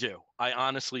really do. I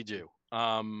honestly do.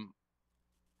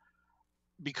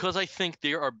 Because I think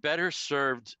they are better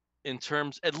served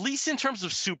at least in terms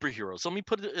of superheroes.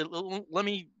 Let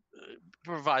me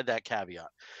provide that caveat.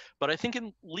 But I think at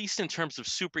least in terms of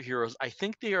superheroes, I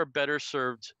think they are better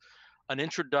served an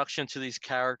introduction to these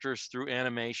characters through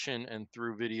animation and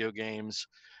through video games.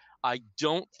 I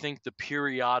don't think the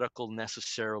periodical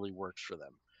necessarily works for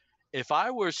them. If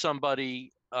I were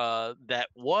somebody that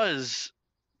was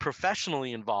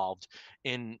professionally involved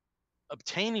in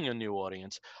obtaining a new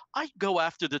audience, I'd go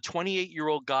after the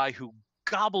 28-year-old guy who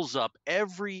gobbles up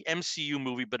every MCU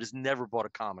movie but has never bought a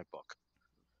comic book.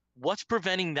 What's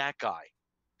preventing that guy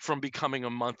from becoming a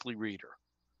monthly reader?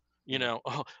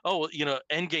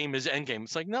 Endgame is Endgame.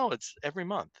 It's like, no, it's every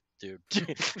month, dude.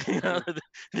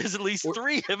 There's at least Or,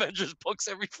 3 Avengers books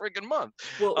every friggin' month.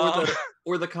 well, Um,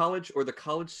 or the college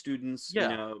students,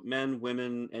 yeah, men,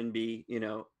 women, NB,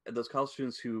 those college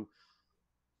students who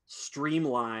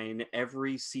streamline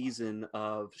every season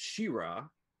of She-Ra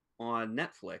on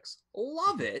Netflix.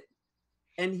 Love it.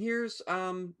 And here's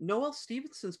Noel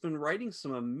Stevenson's been writing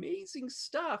some amazing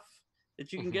stuff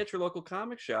that you can get at your local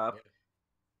comic shop.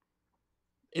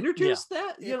 Introduce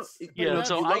that, So you love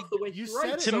the way you he said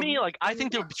writes. to So me, like, I and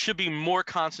think there works. should be more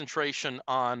concentration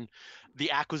on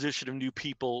the acquisition of new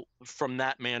people from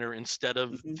that manner instead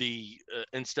of Mhm.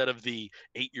 the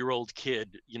 8-year-old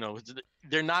kid.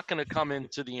 They're not going to come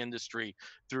into the industry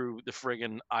through the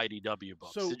friggin' IDW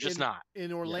books. So They're just not.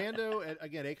 in Orlando,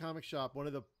 again, a comic shop, one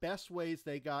of the best ways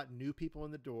they got new people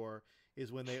in the door is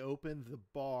when they opened the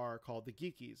bar called the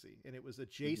Geek Easy, and it was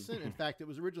adjacent. In fact, it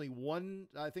was originally one.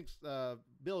 I think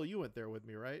Bill, you went there with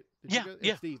me, right? Did you go?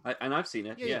 Yeah. Steve. And I've seen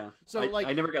it. Yeah. So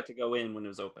I never got to go in when it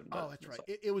was open. But oh, that's right.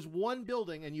 It was one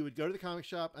building, and you would go to the comic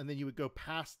shop, and then you would go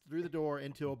past through the door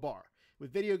into a bar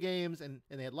with video games, and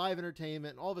they had live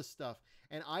entertainment and all this stuff.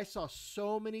 And I saw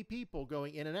so many people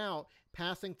going in and out,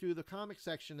 passing through the comic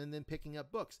section and then picking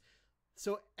up books.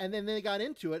 So, and then they got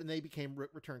into it and they became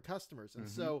return customers. And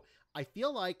so I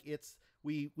feel like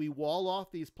we wall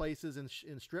off these places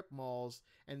in strip malls,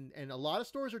 and a lot of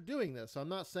stores are doing this. So I'm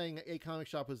not saying a comic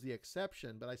shop was the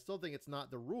exception, but I still think it's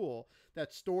not the rule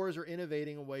that stores are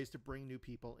innovating in ways to bring new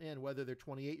people in, whether they're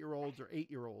 28-year-olds or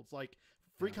 8-year-olds. Like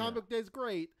Free Comic Book Day is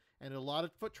great, and a lot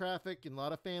of foot traffic and a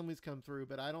lot of families come through,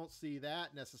 but I don't see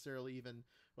that necessarily even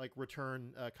like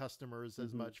return customers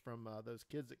as much from those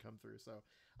kids that come through. So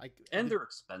they're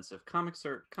expensive. Comics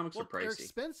are pricey. They're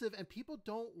expensive, and people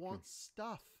don't want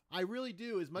stuff. I really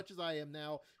do. As much as I am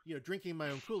now, drinking my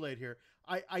own Kool-Aid here,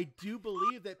 I do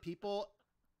believe that people,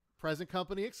 present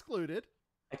company excluded,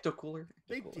 Ecto Cooler.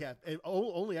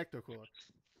 Only Ecto Cooler.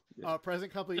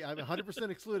 Present company, I'm 100%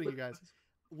 excluding you guys.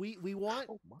 We want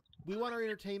our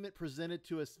entertainment presented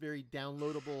to us very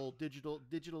downloadable,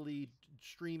 digitally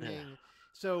streaming. Yeah.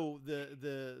 So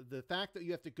the fact that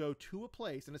you have to go to a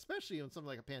place, and especially when something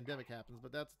like a pandemic happens,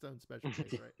 but that's its own special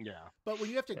case, right? Yeah. But when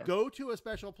you have to go to a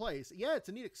special place, it's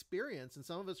a neat experience, and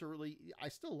some of us are really. I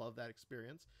still love that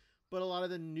experience, but a lot of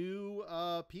the new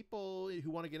people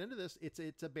who want to get into this,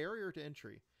 it's a barrier to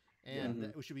entry,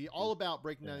 and we should be all about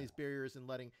breaking down these barriers and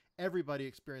letting everybody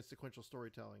experience sequential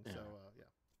storytelling. So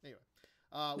anyway,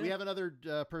 we have another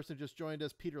person just joined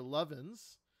us, Peter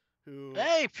Lovins, who.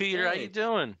 Hey, Peter, how you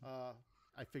doing?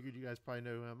 I figured you guys probably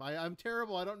know him. I'm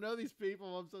terrible. I don't know these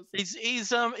people. I'm so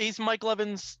sorry. He's Mike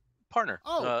Levin's partner,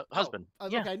 husband.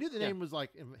 Okay, I knew the name was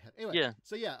like in my head. Anyway, yeah.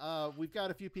 So we've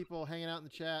got a few people hanging out in the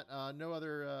chat. No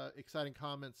other exciting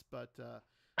comments, but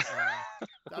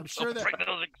I'm sure that bring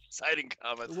those exciting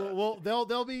comments. Well,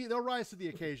 they'll rise to the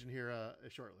occasion here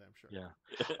shortly. I'm sure. Yeah.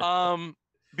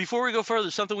 Before we go further,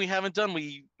 something we haven't done.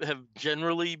 We have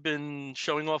generally been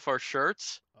showing off our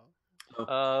shirts.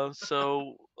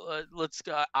 So let's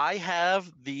go. I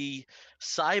have the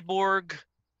Cyborg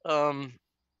Cyber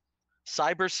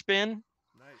Spin.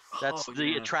 Nice. That's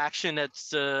the attraction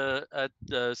that's at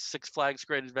the Six Flags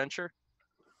Great Adventure.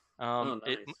 Nice.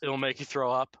 It'll make you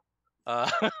throw up.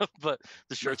 But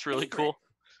the shirt's really cool.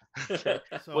 Okay.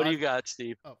 So what do you got,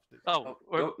 Steve? No,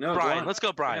 Brian. Let's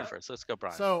go Brian first. Let's go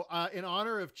Brian. So in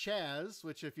honor of Chaz,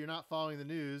 which if you're not following the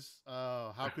news,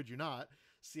 how could you not?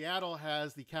 Seattle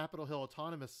has the Capitol Hill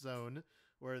Autonomous Zone,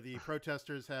 where the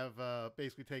protesters have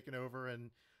basically taken over,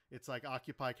 and it's like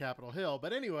Occupy Capitol Hill.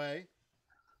 But anyway,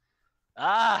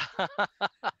 I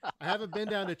haven't been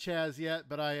down to Chaz yet,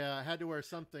 but I had to wear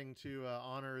something to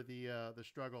honor the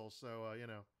struggle. So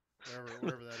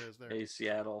wherever that is there. Hey,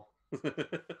 Seattle.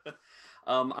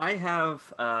 I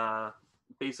have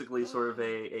basically sort of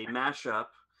a mashup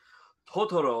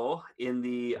Totoro in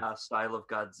the style of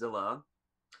Godzilla.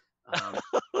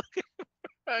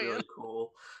 Really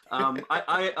cool.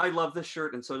 I love this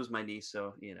shirt, and so does my niece.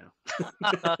 So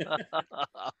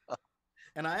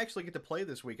And I actually get to play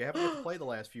this week. I haven't get to play the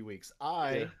last few weeks.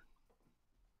 Nice.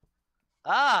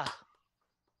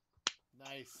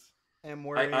 Am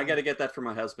wearing. I got to get that for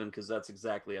my husband because that's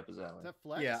exactly up his alley. Is that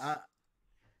Flex? Yeah.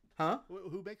 Huh?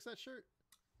 Who makes that shirt?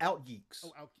 Out Geeks.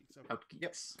 Oh, Out Geeks. Okay. Out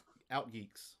Geeks. Yep. Out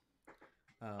Geeks.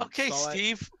 Okay,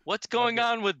 Steve, what's going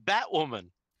on with Batwoman?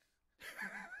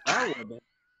 Batwoman.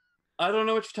 I don't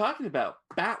know what you're talking about.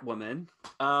 Batwoman.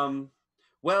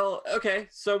 Well, okay.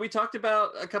 So we talked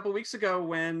about a couple weeks ago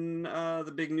when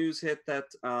the big news hit that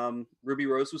Ruby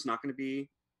Rose was not going to be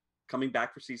coming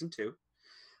back for season 2.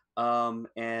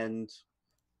 And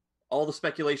all the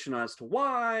speculation as to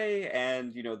why,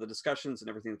 and the discussions and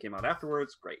everything that came out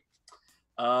afterwards. Great.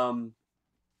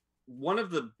 One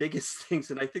of the biggest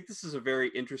things, and I think this is a very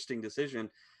interesting decision,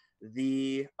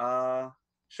 the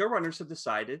showrunners have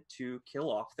decided to kill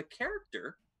off the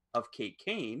character of Kate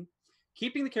Kane,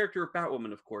 keeping the character of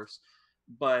Batwoman, of course,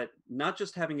 but not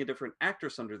just having a different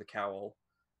actress under the cowl,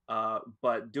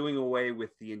 but doing away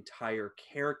with the entire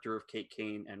character of Kate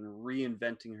Kane and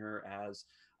reinventing her as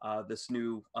this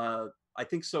new, I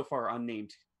think so far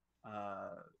unnamed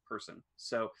person.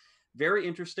 So very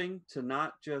interesting to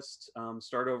not just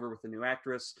start over with a new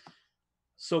actress,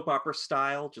 soap opera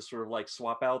style, just sort of like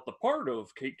swap out the part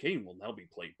of Kate Kane will now be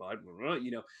played by,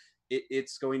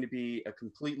 it's going to be a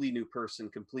completely new person,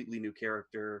 completely new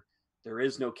character. There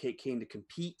is no Kate Kane to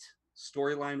compete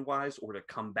storyline wise or to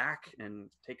come back and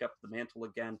take up the mantle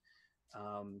again.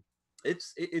 Um,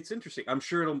 it's interesting. I'm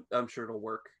sure it'll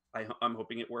work. I'm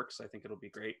hoping it works. I think it'll be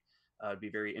great. It'd be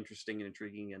very interesting and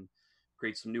intriguing and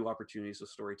create some new opportunities with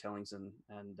storytellings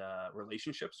and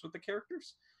relationships with the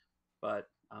characters. But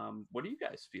what do you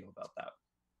guys feel about that?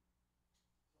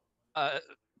 Uh,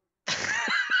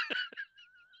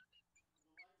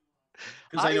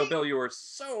 Because I know I Bill, you were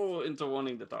so into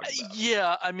wanting to talk about it.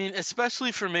 Yeah, I mean,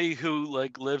 especially for me who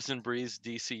like lives and breathes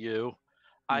DCU,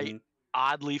 I Mm-hmm.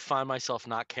 oddly find myself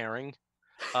not caring.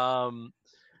 Um,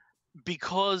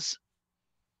 because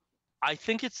I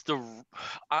think it's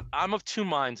I'm of two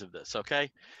minds of this, okay?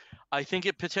 I think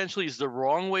it potentially is the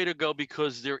wrong way to go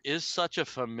because there is such a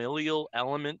familial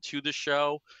element to the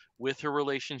show with her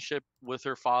relationship with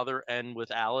her father and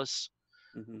with Alice,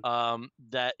 Mm-hmm.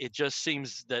 that it just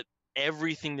seems that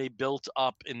everything they built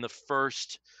up in the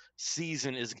first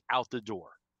season is out the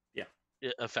door, Yeah.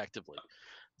 effectively.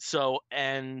 So,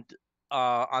 and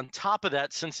on top of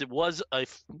that, since it was a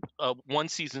one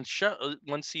season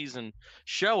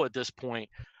show at this point,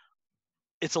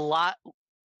 it's a lot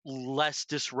less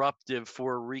disruptive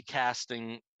for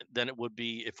recasting than it would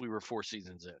be if we were 4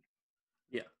 seasons in.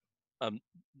 Yeah. Um,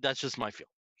 that's just my feel.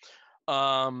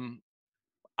 Um,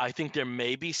 I think there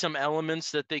may be some elements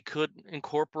that they could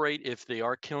incorporate if they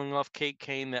are killing off Kate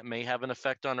Kane that may have an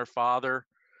effect on her father,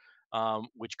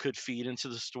 which could feed into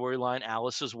the storyline.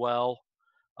 Alice as well.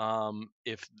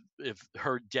 If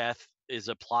her death is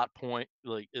a plot point,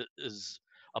 is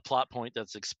a plot point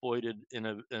that's exploited in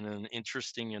an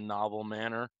interesting and novel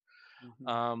manner. Mm-hmm.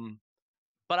 Um,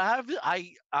 but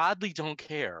I oddly don't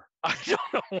care. I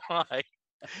don't know why.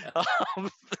 Um,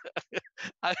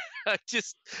 I, I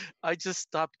just I just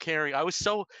stopped caring. I was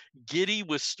so giddy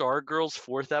with Stargirl's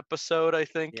fourth episode, I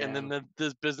think, and Yeah. then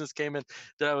this business came in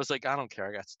that I was like, I don't care.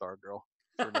 I got Stargirl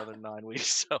for another 9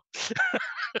 weeks. So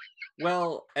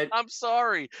Well, and I'm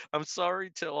sorry. I'm sorry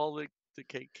to all the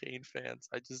Kate Kane fans.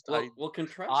 I we'll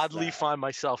contrast oddly that. find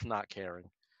myself not caring.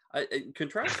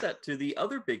 Contrast that to the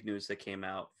other big news that came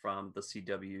out from the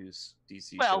CW's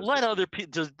DC Well, shows let this other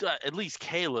week. people. At least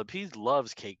Caleb, he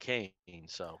loves Kate Kane,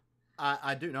 so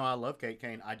I do know I love Kate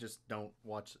Kane. I just don't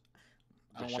watch.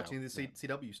 I the don't watch show. any of the Yeah.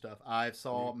 CW stuff. I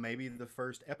saw Mhm. maybe the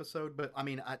first episode, but I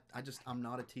mean, I'm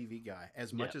not a TV guy.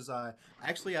 As Yeah. much as I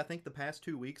think the past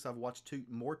 2 weeks I've watched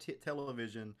more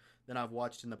television than I've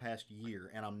watched in the past year,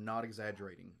 and I'm not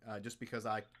exaggerating. Just because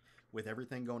with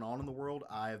everything going on in the world,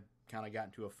 I've kind of got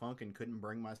into a funk and couldn't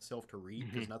bring myself to read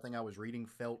Hmm. because nothing I was reading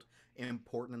felt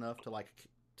important enough to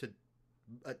to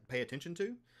pay attention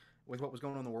to with what was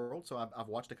going on in the world. So I've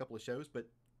watched a couple of shows, but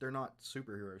they're not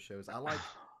superhero shows. I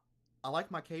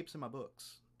like my capes and my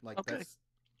books. Like Okay. that's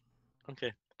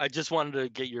Okay. I just wanted to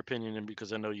get your opinion in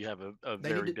because I know you have a they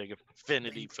need very to big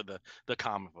affinity they for the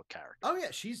comic book character. Oh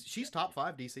yeah, she's top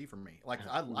 5 DC for me. Like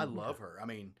I Mhm. love her. I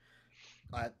mean,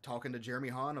 talking to Jeremy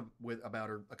Hahn about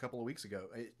her a couple of weeks ago.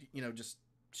 Just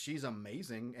she's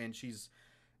amazing and she's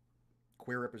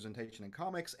queer representation in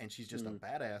comics and she's just a Mhm.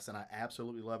 badass and I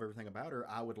absolutely love everything about her.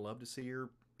 I would love to see her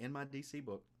in my DC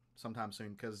book sometime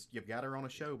soon because you've got her on a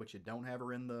show but you don't have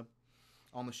her in the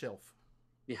on the shelf.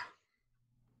 Yeah.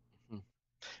 Mhm.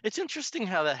 It's interesting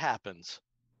how that happens.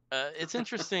 It's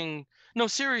interesting. No,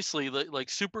 seriously, like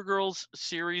Supergirl's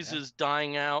series Yeah. is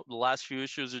dying out. The last few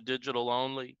issues are digital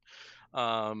only.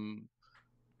 Um,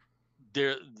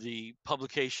 the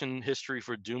publication history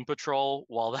for Doom Patrol,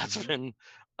 while that's Mhm. been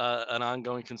an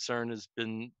ongoing concern, has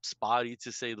been spotty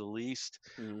to say the least.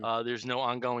 Mhm. There's no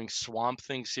ongoing Swamp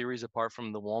Thing series apart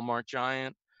from the Walmart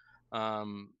giant.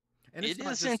 Um, And it it's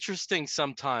not is just interesting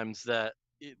sometimes that,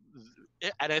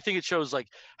 and I think it shows like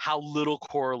how little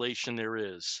correlation there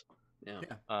is Yeah.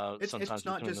 yeah. It's sometimes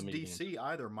not between the just mediums. DC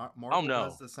either. Oh Marvel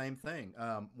does no, the same thing.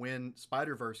 When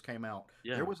Spider Verse came out,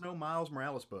 there yeah, was no Miles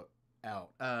Morales book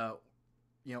out.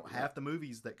 Yeah. Half the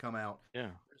movies that come out,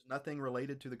 yeah. there's nothing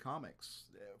related to the comics.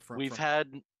 We've From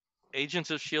had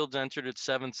Agents of Shield entered its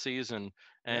seventh season,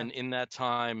 Yeah, and in that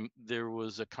time there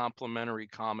was a complimentary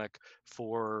comic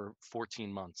for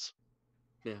 14 months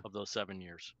Yeah. of those 7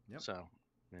 years. yep. So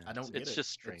yeah, I don't get it's it.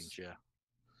 just It's strange.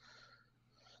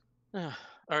 Yeah.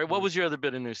 All right. What Mhm. was your other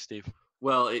bit of news, Steve?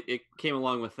 Well, it came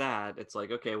along with that. It's like,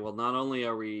 okay, well, not only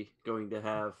are we going to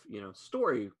have,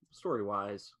 story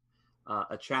wise,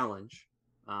 a challenge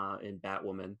in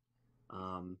Batwoman,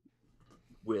 um,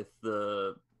 with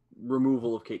the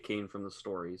removal of Kate Kane from the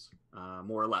stories,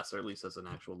 more or less, or at least as an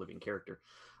actual living character,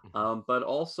 but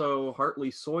also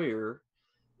Hartley Sawyer,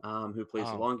 who plays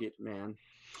the Oh, Elongated Man,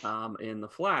 in the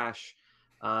Flash.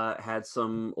 Had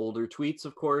some older tweets,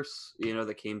 of course,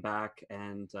 that came back,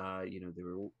 and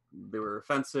they were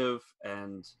offensive,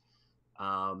 and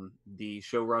the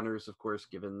showrunners, of course,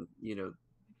 given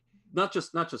not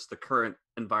just the current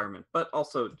environment, but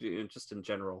also just in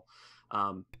general,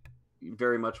 um,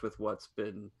 very much with what's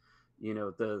been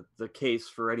the case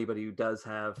for anybody who does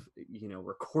have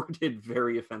recorded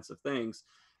very offensive things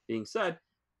being said.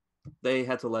 They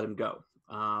had to let him go.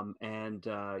 And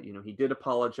he did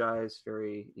apologize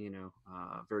very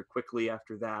quickly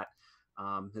after that.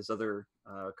 His other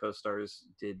co-stars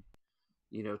did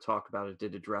talk about it,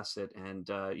 did address it, and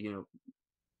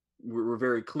we're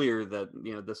very clear that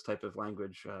this type of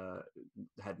language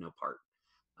had no part,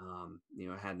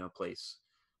 had no place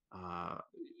uh,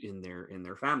 in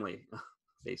their family,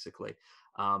 basically.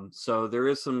 So there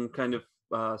is some kind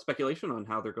of speculation on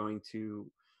how they're going to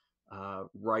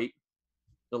write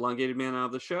Elongated Man out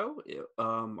of the show.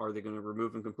 Are they going to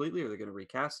remove him completely? Are they going to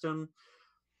recast him?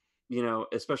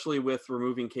 Especially with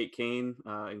removing Kate Kane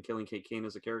and killing Kate Kane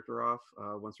as a character off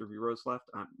once Ruby Rose left.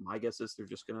 My guess is they're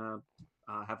just going to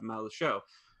have him out of the show.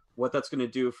 What that's going to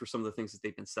do for some of the things that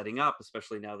they've been setting up,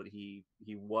 especially now that he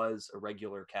was a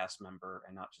regular cast member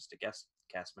and not just a guest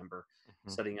cast member,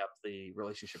 mhm. setting up the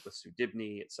relationship with Sue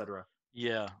Dibney, etc.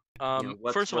 Yeah.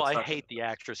 What's First of all, I that hate gonna the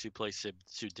actress who plays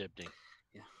Sue Dibney.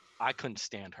 Yeah. I couldn't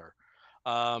stand her.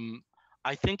 Um,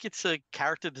 I think it's a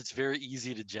character that's very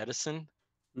easy to jettison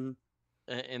Mhm.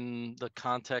 in the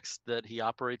context that he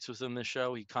operates within the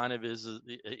show. He kind of is.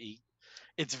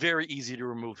 It's very easy to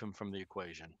remove him from the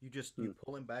equation. You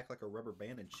pull him back like a rubber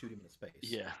band and shoot him in the space.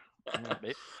 Yeah. Yeah,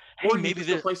 Hey, Or you maybe just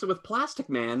there. replace it with Plastic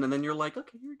Man, and then you're like,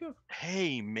 okay, here we go.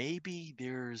 Hey, maybe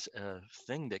there's a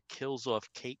thing that kills off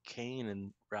Kate Kane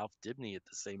and Ralph Dibney at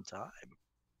the same time.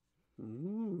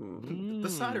 Ooh. The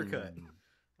Snyder Cut. Mm.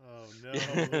 Oh no,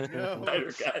 no.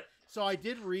 Snyder Cut. So I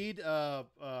did read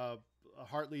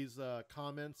Hartley's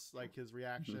comments, like his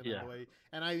reaction and Yeah. the way.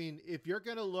 And I mean, if you're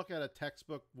gonna look at a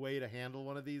textbook way to handle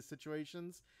one of these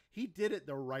situations, he did it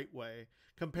the right way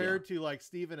compared to like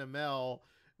Stephen Amell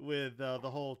with the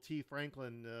whole T.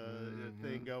 Franklin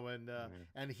thing going,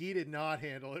 and he did not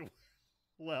handle it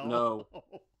well. No.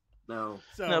 No,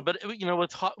 So but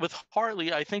with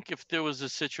Hartley, I think if there was a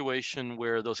situation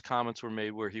where those comments were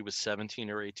made where he was 17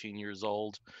 or 18 years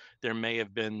old, there may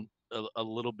have been a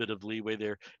little bit of leeway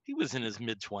there. He was in his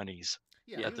mid 20s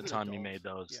yeah, he at was the an time he adult. made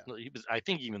those. Yeah. He was, I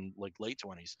think, even like late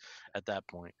 20s at that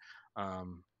point.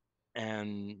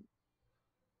 And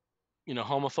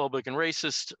homophobic and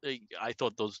racist. I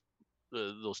thought those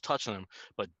touched on him,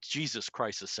 but Jesus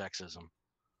Christ, the sexism.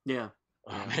 Yeah.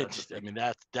 I mean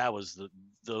that was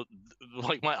the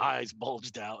like my eyes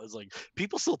bulged out. It's like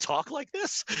people still talk like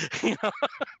this, you know?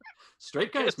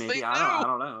 Straight guys, Yes, maybe. they I do.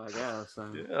 don't know. I guess.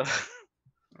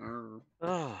 Yeah.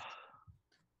 Oh.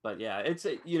 But yeah,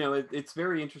 it's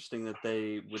very interesting that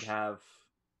they would have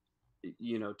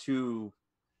two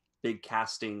big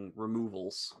casting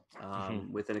removals Mhm.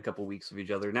 within a couple weeks of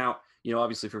each other. Now,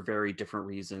 obviously for very different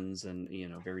reasons and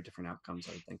very different outcomes,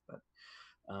 I would think, but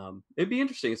it'd be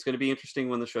interesting. It's going to be interesting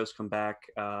when the shows come back.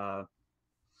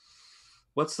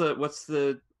 What's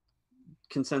the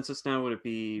consensus now? Would it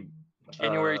be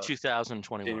January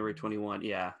 2021. January 21?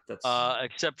 Yeah, that's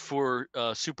Except for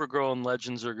Supergirl and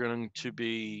Legends are going to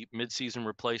be mid-season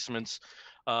replacements.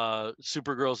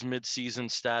 Supergirl's mid-season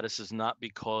status is not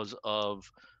because of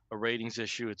a ratings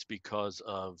issue; it's because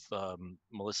of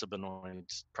Melissa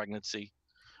Benoist's pregnancy.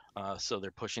 So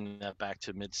they're pushing that back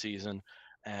to mid-season,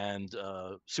 and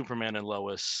Superman and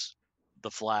Lois,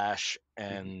 The Flash,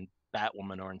 and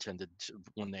Batwoman are intended to,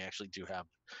 when they actually do have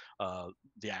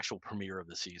the actual premiere of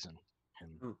the season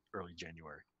in early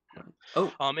January. Yeah.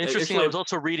 oh Interesting. I actually was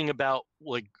also reading about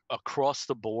like across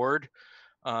the board,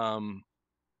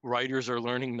 writers are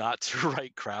learning not to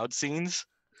write crowd scenes.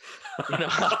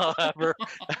 However,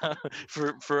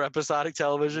 for episodic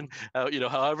television,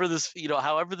 however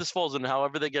this falls and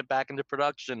however they get back into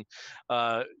production,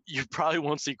 you probably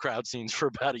won't see crowd scenes for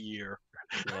about a year.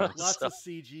 Yeah. Lots of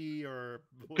CG or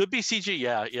Could be CG,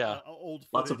 yeah. Old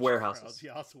Lots of footage warehouses. crowds.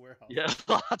 Yeah, lots of warehouses.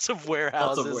 Yeah, lots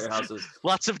of warehouses.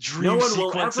 Lots of dream No one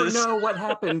sequences. will ever know what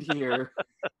happened here.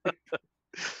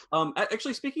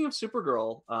 Actually, speaking of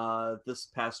Supergirl, this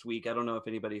past week, I don't know if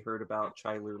anybody heard about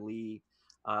Chyler Lee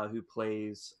who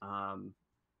plays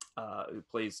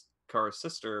Kara's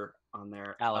sister on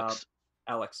there, Alex.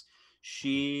 Alex.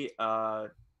 She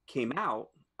came out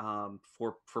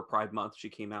for Pride Month. She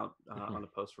came out on a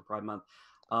post for Pride Month.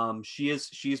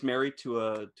 She's married to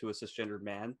a cisgendered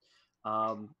man,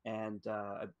 and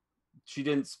she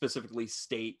didn't specifically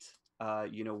state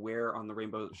where on the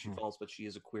rainbow she falls, but she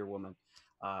is a queer woman,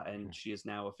 and she is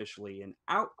now officially an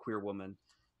out queer woman,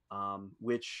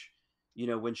 which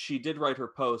when she did write her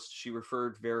post, she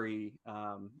referred very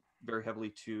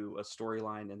heavily to a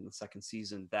storyline in the second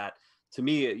season that to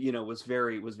me was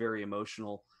very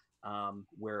emotional,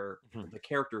 where the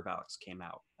character of Alex came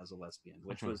out as a lesbian,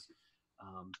 which was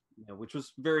which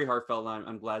was very heartfelt. And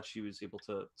I'm glad she was able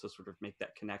to sort of make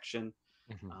that connection,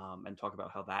 and talk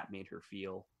about how that made her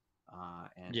feel,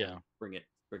 and bring it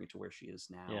to where she is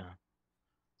now. Yeah.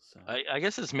 So I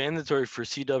guess it's mandatory for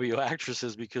CW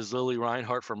actresses because Lily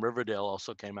Reinhart from Riverdale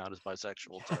also came out as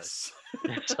bisexual yes.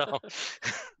 today. So,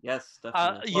 yes,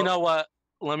 definitely. you know what?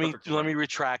 Let me perfect for her.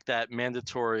 retract that.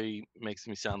 Mandatory makes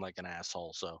me sound like an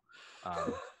asshole. So,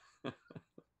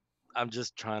 I'm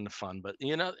just trying to fun, but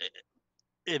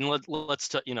and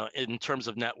let's in terms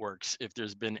of networks, if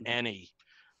there's been any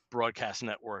broadcast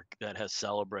network that has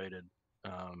celebrated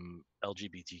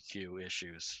LGBTQ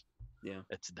issues,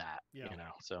 it's that.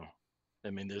 So I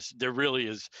mean there really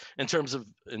is in terms of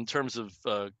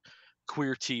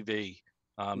queer TV,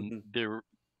 there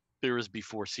is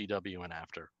before CW and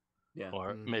after,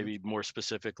 or maybe more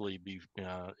specifically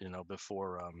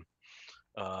before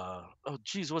oh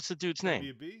geez, what's the dude's name?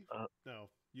 WB? No,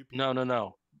 UP.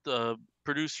 No, the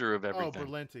producer of everything.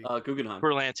 Berlanti. Guggenheim.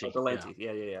 Berlanti. Berlanti.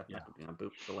 Yeah.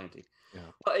 Berlanti. Yeah.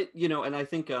 But and I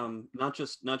think not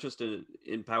just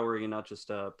empowering and not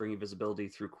just bringing visibility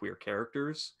through queer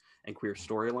characters and queer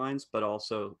storylines, but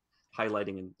also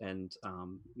highlighting and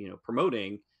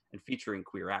promoting and featuring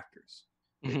queer actors,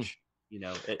 which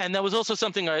and that was also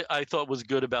something I thought was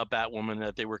good about Batwoman,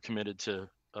 that they were committed to.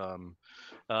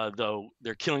 Though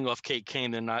they're killing off Kate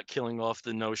Kane, they're not killing off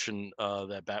the notion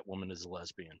that Batwoman is a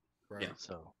lesbian. Right. Yeah.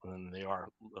 So, and they are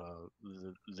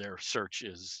their search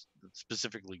is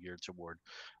specifically geared toward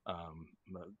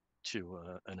to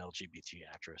an LGBT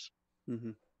actress.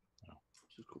 Which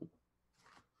is cool.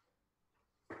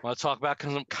 Want to talk about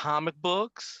some comic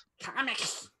books?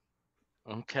 Comics.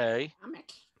 Okay.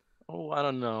 Comics. Oh, I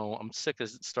don't know. I'm sick of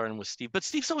starting with Steve, but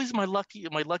Steve's always my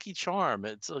lucky charm.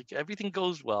 It's like everything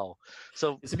goes well.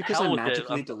 So is it because I'm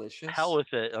magically delicious? Hell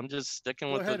with it. I'm just sticking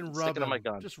Go with ahead and rub sticking him. to my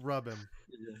gun. Just rub him.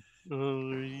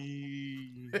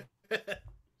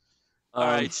 All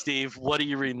right, Steve. What are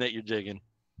you reading that you're digging?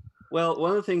 Well, one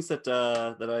of the things that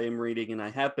I am reading, and I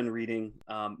have been reading,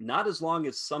 not as long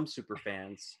as some super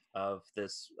fans of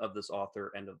this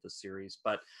author and of this series,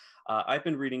 but I've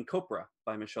been reading Copra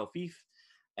by Michelle Fife,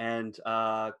 and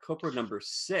Copra number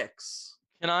 6.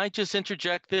 Can I just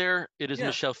interject there? It is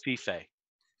Michelle Fife.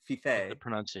 Fife. The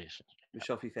pronunciation.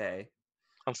 Michelle Fife.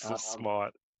 I'm so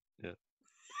smart. Yeah.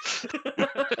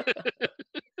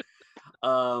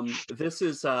 This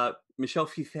is Michelle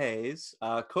Fife's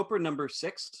Copra number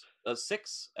 6,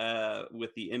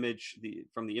 with the image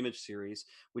from the Image series,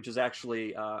 which is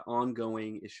actually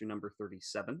ongoing issue number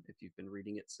 37. If you've been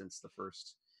reading it since the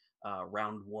first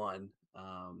round 1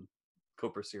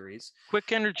 Copra series.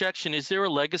 Quick interjection: is there a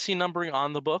legacy numbering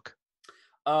on the book?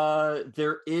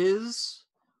 There is,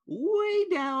 way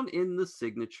down in the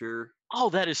signature.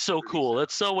 Oh, that is so cool.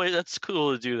 That's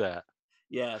cool to do that.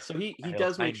 Yeah, so he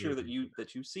does make sure that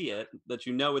you see it, that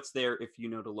you know it's there if you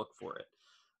know to look for it.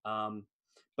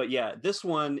 But yeah, this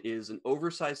one is an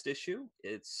oversized issue.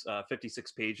 It's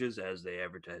 56 pages, as they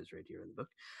advertise right here in the book,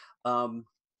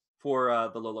 for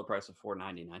the low price of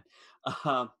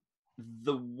 $4.99.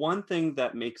 The one thing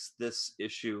that makes this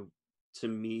issue, to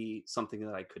me, something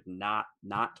that I could not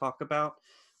talk about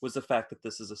was the fact that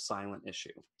this is a silent issue.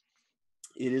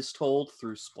 It is told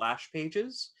through splash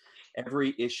pages.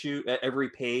 Every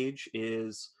page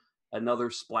is another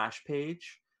splash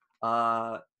page.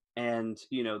 And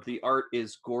the art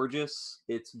is gorgeous.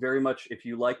 It's very much, if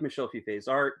you like Michelle Fife's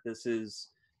art, this is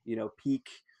peak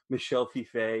Michelle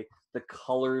Fife. The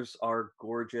colors are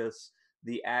gorgeous.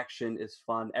 The action is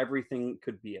fun. Everything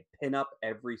could be a pinup,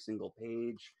 every single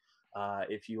page.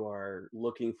 If you are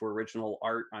looking for original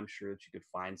art, I'm sure that you could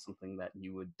find something that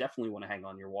you would definitely want to hang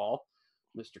on your wall,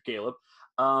 Mr. Caleb.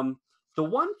 The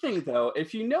one thing, though,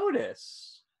 if you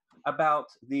notice about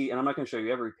and I'm not going to show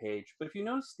you every page, but if you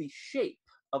notice the shape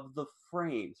of the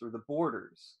frames or the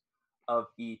borders of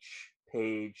each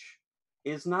page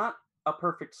is not a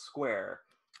perfect square.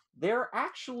 They're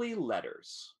actually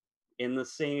letters in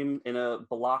a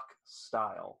block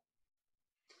style.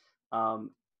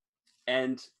 Um,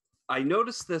 and I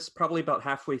noticed this probably about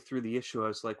halfway through the issue. I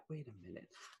was like, wait a minute.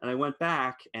 And I went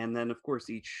back, and then, of course,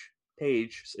 each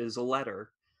page is a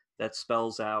letter that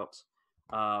spells out,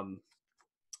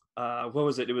 what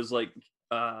was it? It was like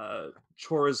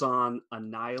Chorazon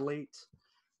Annihilate.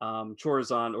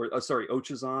 Chorazon, or sorry,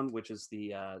 Ochazon, which is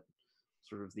the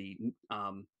sort of the,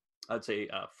 I'd say,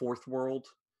 fourth world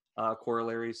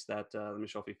corollaries that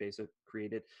Michel Fifesa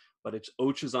created. But it's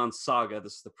Ochazon Saga.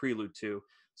 This is the prelude to.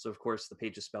 So, of course, the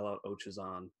pages spell out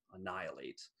Ochazon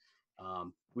Annihilate,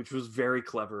 which was very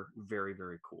clever, very,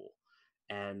 very cool.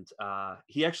 And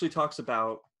he actually talks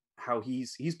about how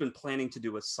he's been planning to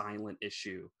do a silent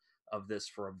issue of this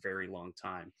for a very long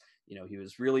time. You know, he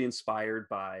was really inspired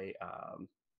by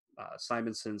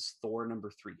Simonson's Thor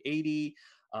number 380.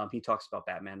 He talks about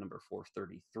Batman number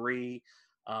 433.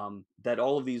 That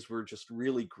all of these were just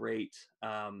really great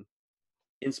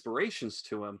inspirations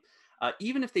to him.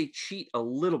 Even if they cheat a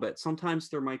little bit, sometimes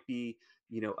there might be,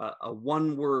 you know, a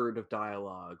one word of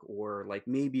dialogue, or like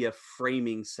maybe a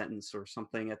framing sentence or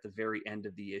something at the very end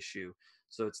of the issue.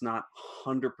 So it's not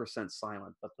 100%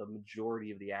 silent, but the majority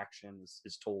of the action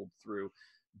is told through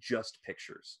just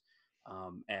pictures,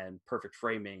 and perfect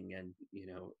framing, and, you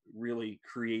know, really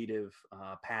creative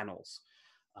panels.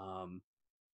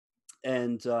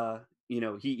 And you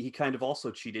know, he kind of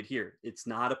also cheated here. It's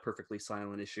not a perfectly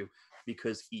silent issue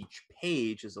because each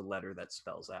page is a letter that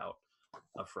spells out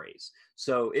a phrase.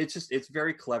 So it's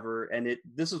very clever, and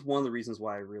this is one of the reasons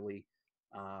why I really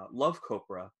love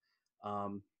Copra.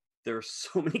 There are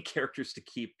so many characters to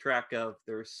keep track of.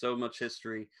 There's so much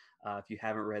history. If you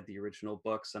haven't read the original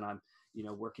books, and I'm, you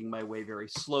know, working my way very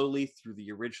slowly through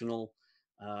the original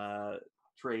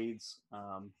trades,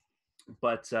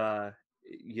 but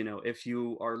you know, if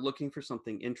you are looking for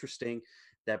something interesting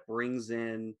that brings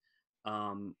in,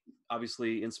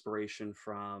 obviously, inspiration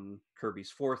from Kirby's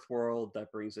Fourth World,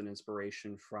 that brings in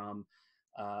inspiration from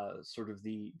sort of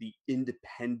the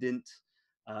independent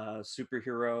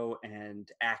superhero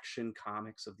and action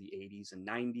comics of the 80s and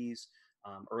 90s,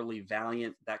 early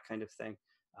Valiant, that kind of thing.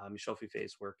 Michel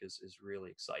Fife's work is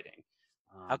really exciting.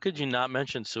 How could you not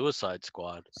mention Suicide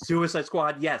Squad? Suicide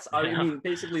Squad, yes. I Yeah. mean,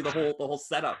 basically the whole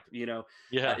setup, you know,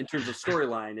 Yeah. in terms of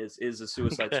storyline, is a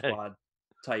Suicide Okay. Squad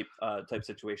type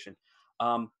situation.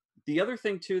 The other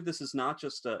thing too, this is not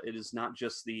just it is not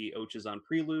just the Ochazon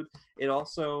prelude. It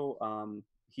also,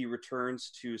 he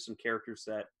returns to some characters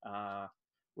that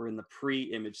were in the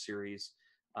pre-Image series,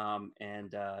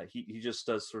 and he just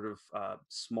does sort of a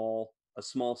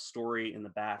small story in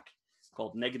the back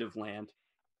called Negative Land,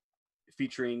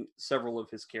 featuring several of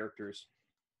his characters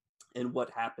and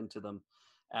what happened to them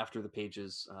after the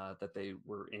pages that they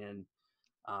were in.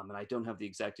 And I don't have the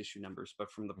exact issue numbers,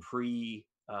 but from the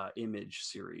pre-Image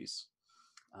series,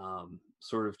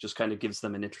 sort of just kind of gives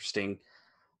them an interesting,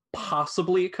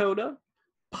 possibly a coda,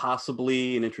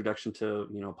 possibly an introduction to,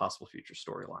 you know, a possible future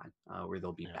storyline where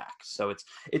they'll be back. So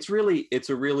it's a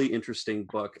really interesting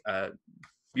book,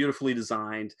 beautifully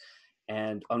designed.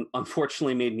 And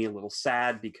unfortunately made me a little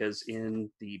sad, because in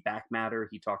the back matter,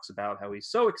 he talks about how he's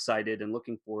so excited and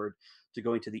looking forward to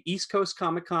going to the East Coast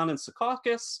Comic Con in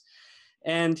Secaucus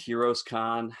and Heroes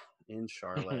Con in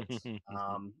Charlotte.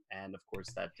 And of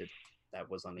course that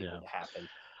was unable to happen.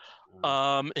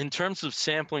 In terms of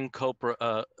sampling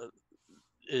Copra,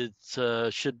 it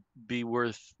should be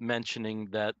worth mentioning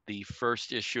that the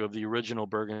first issue of the original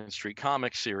Bergen Street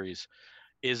Comics series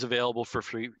is available for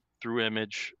free through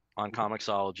Image on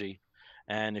Comixology.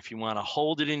 And if you want to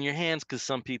hold it in your hands, because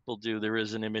some people do, there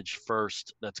is an Image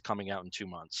first that's coming out in 2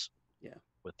 months. Yeah.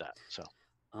 With that, so.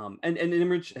 And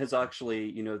Image has actually,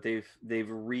 you know, they've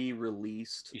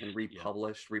re-released and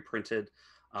republished, reprinted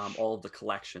all of the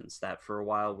collections that for a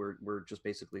while were just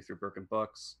basically through Bergen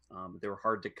Books. They were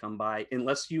hard to come by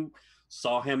unless you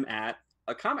saw him at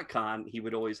a Comic-Con. He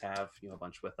would always have, you know, a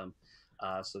bunch with him,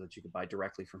 so that you could buy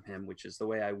directly from him, which is the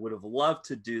way I would have loved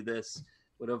to do this.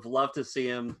 Would have loved to see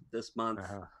him this month,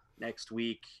 next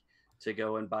week, to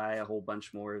go and buy a whole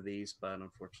bunch more of these, but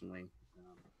unfortunately,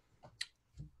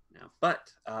 no.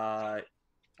 But I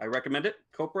recommend it.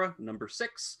 Copra number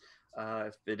 6.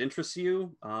 If it interests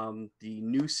you, the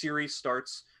new series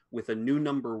starts with a new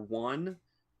number 1,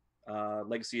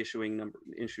 legacy issue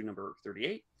number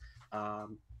 38.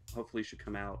 Hopefully, should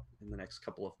come out in the next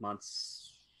couple of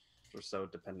months or so,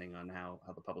 depending on how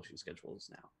the publishing schedule is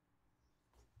now.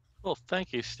 Well,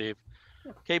 thank you, Steve.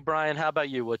 Okay, Brian, how about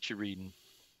you? What you reading?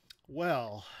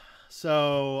 Well,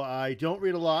 so I don't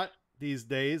read a lot these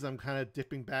days. I'm kind of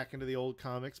dipping back into the old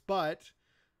comics, but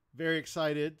very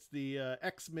excited. The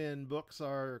X-Men books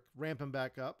are ramping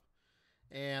back up.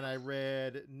 and I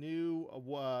read New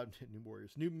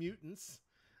Warriors, New Mutants,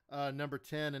 number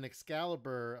 10, and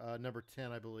Excalibur, number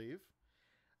 10, I believe.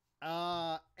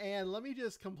 And let me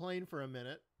just complain for a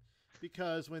minute,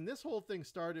 because when this whole thing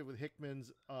started with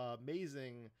Hickman's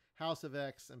amazing House of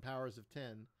X and Powers of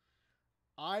 10,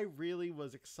 I really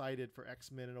was excited for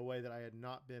X-Men in a way that I had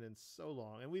not been in so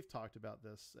long. And we've talked about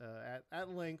this at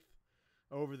length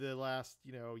over the last,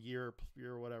 year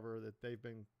or whatever that they've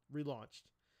been relaunched.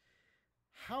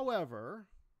 However,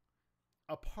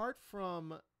 apart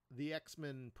from the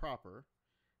X-Men proper,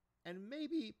 and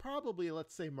probably,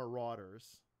 let's say,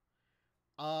 Marauders,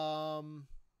 and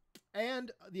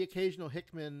the occasional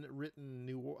Hickman written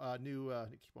I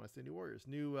keep wanting to say New Warriors,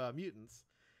 New Mutants,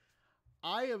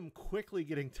 I am quickly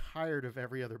getting tired of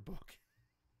every other book.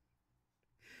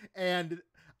 And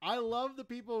I love the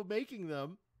people making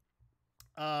them,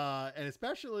 and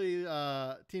especially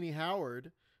Tini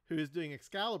Howard, who is doing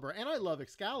Excalibur, and I love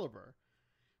Excalibur.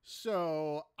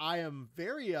 So I am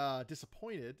very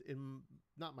disappointed in,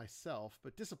 not myself,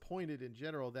 but disappointed in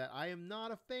general, that I am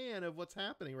not a fan of what's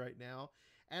happening right now.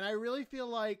 And I really feel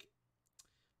like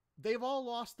they've all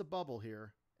lost the bubble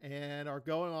here and are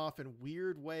going off in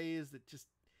weird ways that just,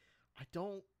 I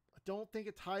don't think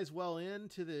it ties well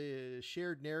into the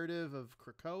shared narrative of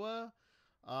Krakoa.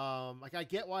 I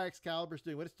get why Excalibur's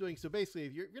doing what it's doing. So basically,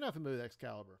 if you're not familiar with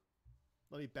Excalibur,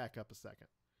 let me back up a second.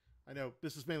 I know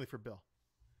this is mainly for Bill.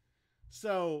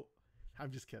 So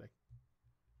I'm just kidding.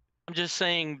 I'm just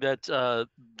saying that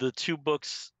the two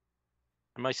books.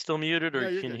 Am I still muted, or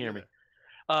can you hear me?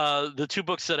 The two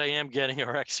books that I am getting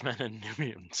are X-Men and New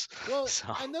Mutants. Well,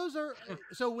 and those are,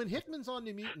 so when Hickman's on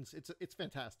New Mutants, it's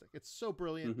fantastic. It's so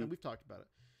brilliant, and we've talked about it.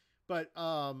 But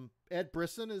Ed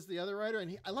Brisson is the other writer,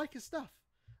 and I like his stuff.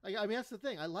 That's the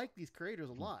thing. I like these creators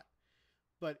a lot.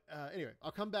 But anyway,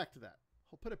 I'll come back to that.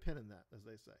 I'll put a pin in that, as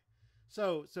they say.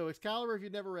 So Excalibur, if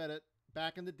you've never read it,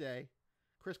 back in the day,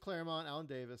 Chris Claremont, Alan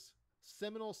Davis,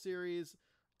 seminal series,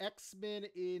 X-Men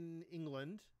in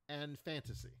England and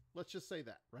fantasy. Let's just say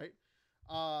that, right?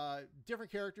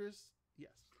 Different characters,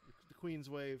 yes. The Queen's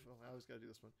Wave. Oh, I always got to do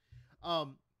this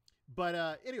one.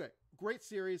 But anyway, great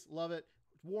series, love it.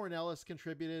 Warren Ellis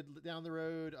contributed down the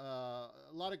road. A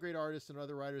lot of great artists and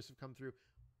other writers have come through.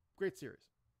 Great series.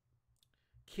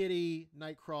 Kitty,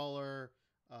 Nightcrawler,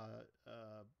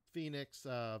 Phoenix.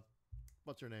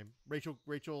 What's her name? Rachel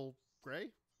Gray.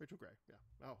 Rachel Gray. Yeah.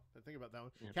 Oh, I think about that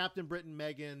one. Yeah. Captain Britain,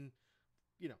 Megan.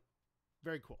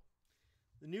 Very cool.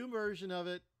 The new version of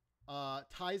it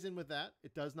ties in with that.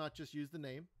 It does not just use the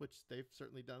name, which they've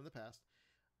certainly done in the past.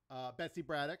 Betsy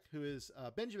Braddock, who is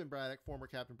Benjamin Braddock, former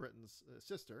Captain Britain's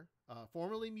sister,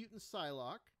 formerly mutant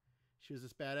Psylocke. She was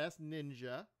this badass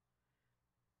ninja.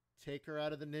 Take her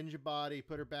out of the ninja body,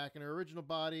 put her back in her original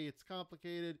body. It's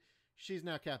complicated. She's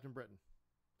now Captain Britain.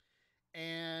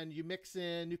 And you mix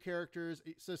in new characters.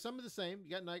 So some of the same. You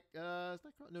got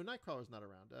Nightcrawler's not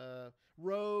around.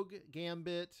 Rogue,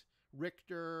 Gambit,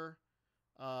 Richter.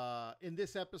 In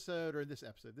this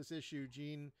issue,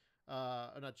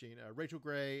 Rachel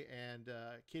Gray and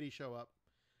Kitty show up.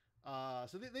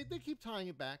 So they keep tying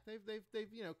it back.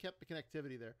 They've kept the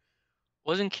connectivity there.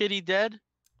 Wasn't Kitty dead?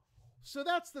 So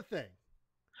that's the thing.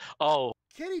 Oh,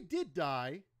 Kitty did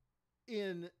die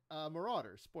in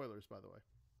Marauders. Spoilers, by the way.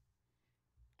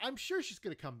 I'm sure she's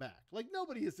going to come back. Like,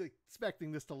 nobody is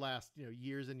expecting this to last,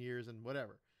 years and years and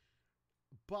whatever.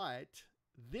 But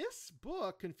this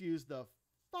book confused the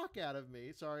fuck out of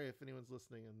me. Sorry if anyone's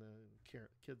listening and the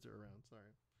kids are around. Sorry.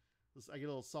 I get a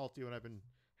little salty when I've been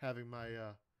having my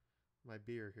my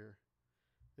beer here.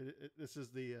 This is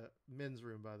the men's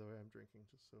room, by the way, I'm drinking,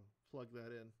 just so plug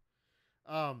that in.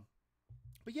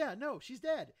 But yeah, no, she's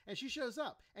dead. And she shows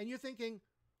up. And you're thinking,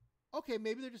 okay,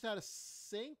 maybe they're just out of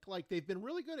sync. Like, they've been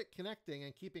really good at connecting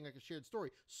and keeping like a shared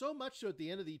story. So much so at the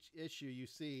end of each issue, you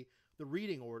see the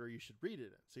reading order you should read it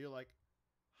in. So you're like,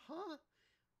 huh?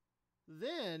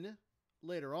 Then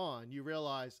later on, you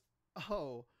realize,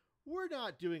 oh, we're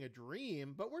not doing a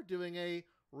dream, but we're doing a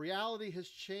reality has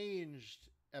changed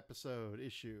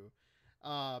issue.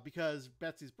 Because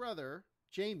Betsy's brother,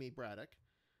 Jamie Braddock,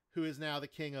 who is now the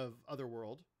king of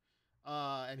Otherworld,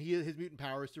 and his mutant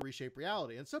power is to reshape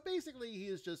reality. And so basically he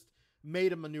has just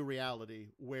made him a new reality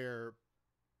where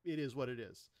it is what it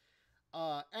is.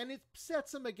 And it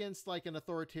sets him against like an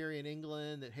authoritarian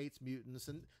England that hates mutants.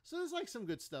 And so there's like some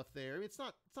good stuff there. It's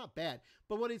not bad.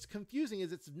 But what is confusing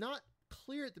is it's not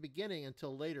clear at the beginning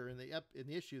until later in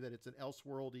the issue that it's an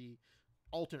elseworldy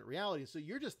alternate reality. So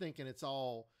you're just thinking it's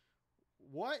all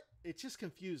what? It's just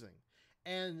confusing.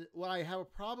 And what I have a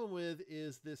problem with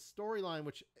is this storyline,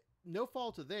 which no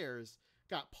fault of theirs,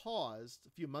 got paused a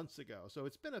few months ago. So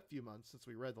it's been a few months since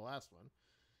we read the last one.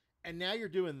 And now you're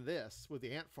doing this with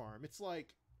the Ant Farm. It's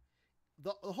like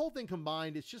the whole thing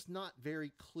combined, it's just not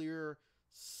very clear,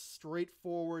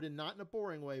 straightforward, and not in a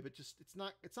boring way, but just it's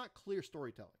not clear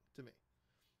storytelling to me.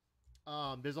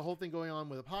 There's a whole thing going on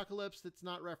with Apocalypse that's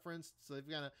not referenced, so they've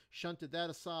kind of shunted that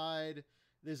aside.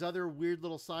 There's other weird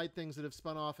little side things that have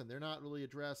spun off and they're not really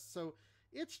addressed. So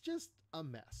it's just a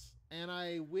mess. And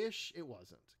I wish it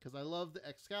wasn't, because I love the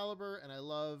Excalibur and I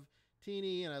love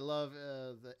Teeny and I love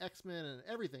the X-Men and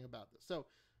everything about this. So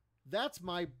that's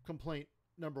my complaint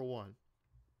number one.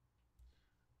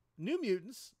 New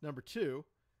Mutants, number 2,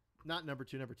 not number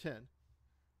 2, number 10.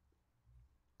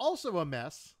 Also a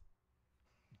mess,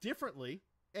 differently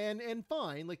and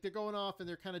fine. Like, they're going off and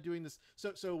they're kind of doing this.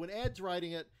 So when Ed's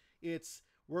writing it, it's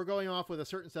we're going off with a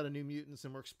certain set of new mutants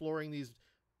and we're exploring these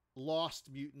lost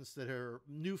mutants that are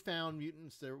newfound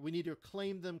mutants. We need to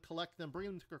claim them, collect them, bring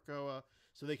them to Krakoa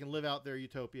so they can live out their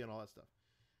utopia and all that stuff.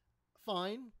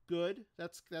 Fine, good.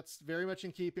 That's very much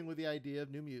in keeping with the idea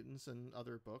of New Mutants and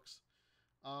other books.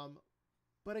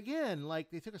 But again,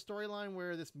 like, they took a storyline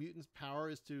where this mutant's power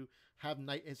is to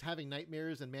is having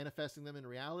nightmares and manifesting them in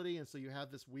reality, and so you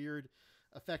have this weird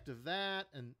effect of that,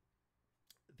 and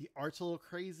the art's a little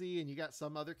crazy, and you got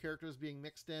some other characters being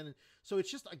mixed in, and so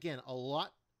it's just, again, a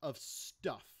lot of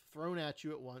stuff thrown at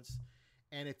you at once.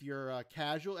 And if you're a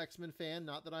casual X-Men fan,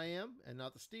 not that I am, and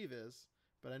not that Steve is,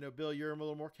 but I know, Bill, you're a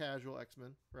little more casual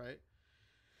X-Men, right?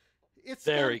 It's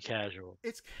very casual.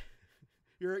 It's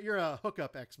you're a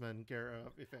hookup X-Men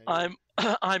fan.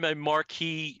 I'm a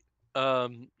marquee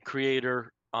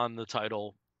creator on the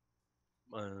title.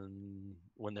 When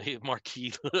the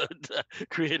marquee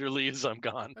creator leaves, I'm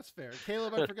gone. That's fair.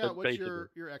 Caleb, I forgot, what's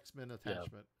your X-Men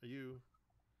attachment? Yeah. Are you?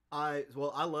 I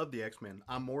love the X-Men.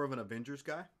 I'm more of an Avengers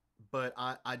guy, but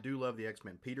I do love the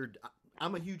X-Men.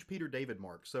 I'm a huge Peter David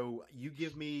mark. So you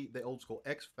give me the old school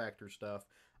X Factor stuff,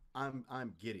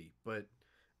 I'm giddy. But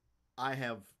I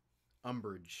have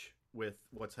umbrage with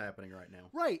what's happening right now.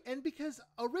 Right, and because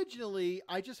originally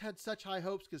I just had such high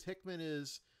hopes because Hickman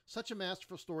is such a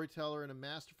masterful storyteller and a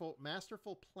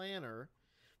masterful planner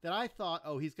that I thought,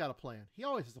 oh, he's got a plan. He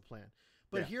always has a plan.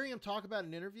 But hearing him talk about it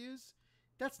in interviews,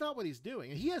 that's not what he's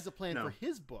doing. He has a plan for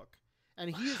his book,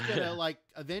 and he is going to like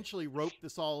eventually rope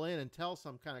this all in and tell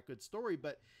some kind of good story.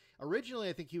 But originally,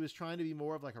 I think he was trying to be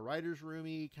more of like a writer's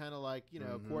roomy, kind of like,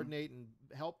 coordinate and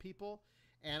help people.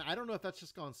 And I don't know if that's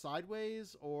just gone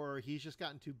sideways, or he's just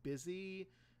gotten too busy,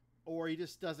 or he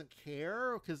just doesn't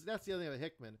care. Because that's the other thing about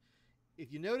Hickman.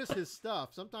 If you notice his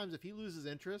stuff, sometimes if he loses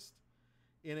interest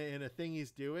in a thing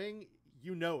he's doing,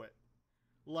 you know it.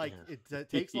 Like, it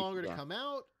takes longer to come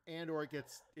out, and or it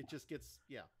just gets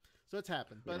So it's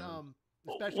happened. But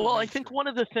especially I think one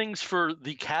of the things for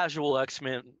the casual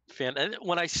X-Men fan, and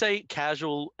when I say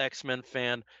casual X-Men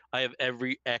fan, I have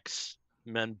every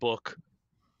X-Men book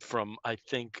from, I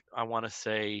want to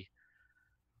say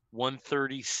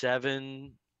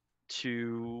 137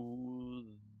 to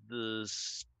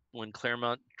when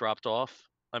Claremont dropped off.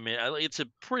 I mean, it's a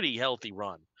pretty healthy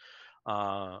run.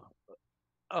 I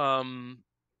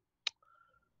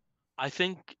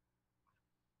think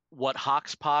what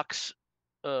Hoxpox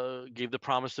gave the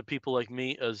promise to people like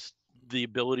me is the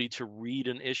ability to read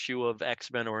an issue of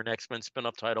X-Men or an X-Men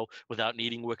spin-off title without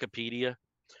needing Wikipedia.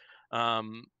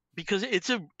 Because it's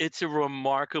a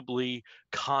remarkably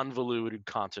convoluted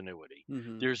continuity.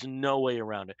 Mm-hmm. There's no way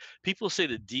around it. People say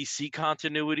the DC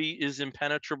continuity is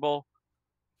impenetrable.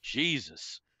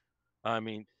 Jesus. I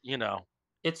mean,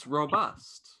 it's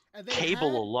robust. And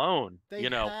Cable alone, they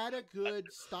had a good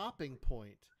stopping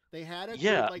point. They had a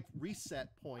good like reset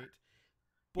point.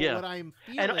 But what I'm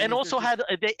feeling and also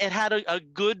it had a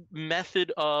good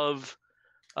method of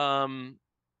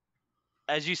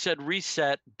as you said,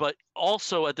 reset, but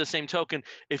also at the same token,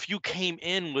 if you came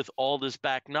in with all this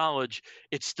back knowledge,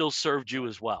 it still served you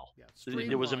as well. Yeah,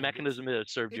 there was a mechanism that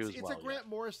served you as well. It's a Grant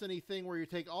Morrison-y thing where you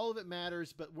take all of it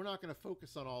matters, but we're not going to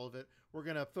focus on all of it. We're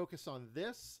going to focus on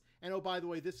this. And oh, by the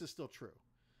way, this is still true.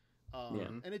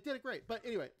 And it did it great. But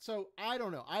anyway, so I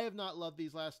don't know. I have not loved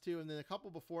these last two. And then a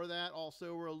couple before that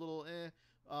also were a little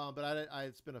but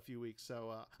it's been a few weeks.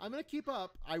 So I'm going to keep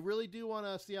up. I really do want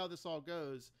to see how this all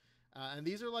goes. And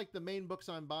these are like the main books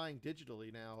I'm buying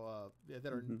digitally now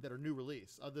that are new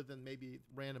release, other than maybe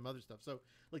random other stuff. So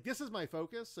like this is my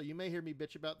focus. So you may hear me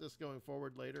bitch about this going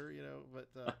forward later, But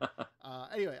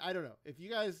anyway, I don't know if you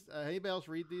guys anybody else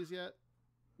read these yet.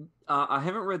 I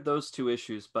haven't read those two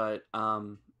issues, but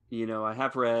I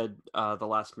have read The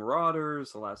Last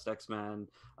Marauders, The Last X-Men,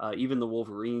 even the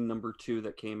Wolverine #2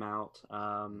 that came out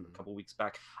a couple weeks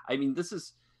back. I mean, this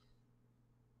is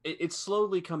it's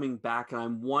slowly coming back, and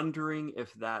I'm wondering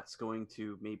if that's going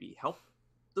to maybe help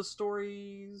the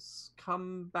stories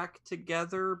come back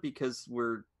together, because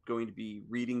we're going to be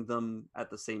reading them at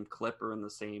the same clip or in the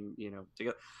same,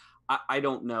 together. I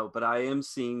don't know, but I am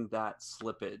seeing that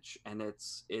slippage, and it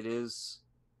is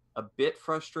a bit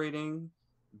frustrating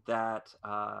that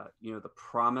the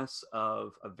promise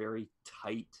of a very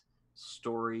tight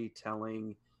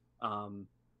storytelling, um,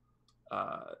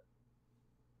 uh,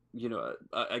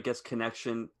 I guess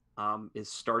connection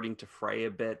is starting to fray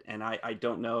a bit. And I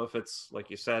don't know if it's, like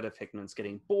you said, if Hickman's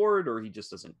getting bored or he just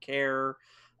doesn't care.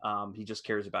 He just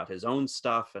cares about his own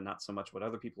stuff and not so much what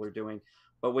other people are doing.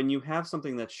 But when you have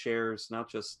something that shares not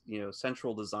just,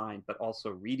 central design, but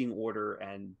also reading order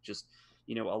and just,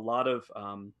 a lot of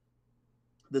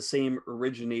the same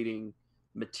originating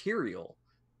material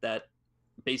that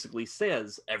basically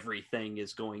says everything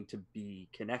is going to be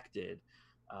connected.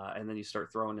 And then you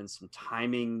start throwing in some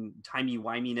timey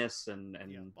wiminess and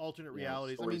alternate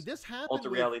realities. I mean, stories, this happened alter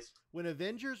with realities. when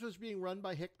Avengers was being run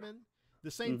by Hickman.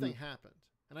 The same Mm-hmm. thing happened,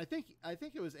 and I think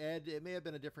it was Ed. It may have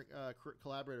been a different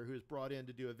collaborator who was brought in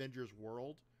to do Avengers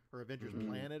World or Avengers Mm-hmm.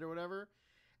 Planet or whatever.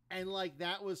 And like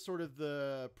that was sort of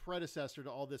the predecessor to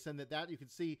all this, and that you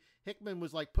could see Hickman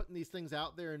was like putting these things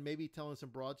out there and maybe telling some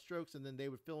broad strokes, and then they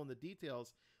would fill in the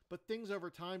details. But things over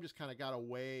time just kind of got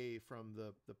away from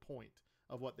the point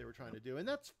of what they were trying to do, and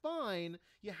that's fine.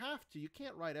 You have to. You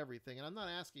can't write everything, and I'm not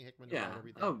asking Hickman to Yeah. write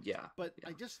everything. Oh yeah. But Yeah.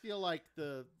 I just feel like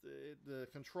the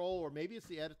control, or maybe it's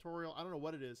the editorial. I don't know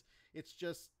what it is. It's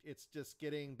just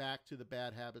getting back to the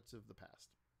bad habits of the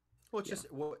past. Well, it's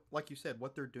just what, like you said,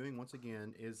 what they're doing once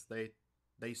again is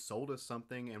they sold us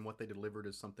something, and what they delivered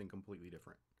is something completely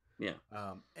different. Yeah.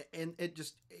 And it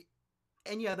just,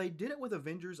 and yeah, they did it with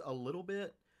Avengers a little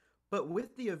bit, but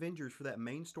with the Avengers for that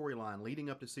main storyline leading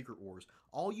up to Secret Wars,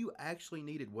 all you actually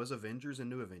needed was Avengers and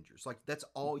New Avengers. Like that's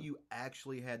all you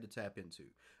actually had to tap into.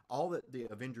 All that the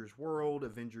Avengers World,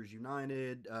 Avengers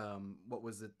United, what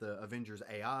was it, the Avengers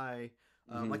AI,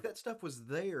 Mm-hmm. like that stuff was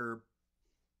there,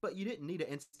 but you didn't need it.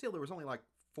 And still, there was only like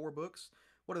 4 books.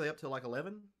 What are they up to? Like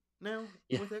 11 now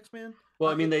Yeah. with X Men?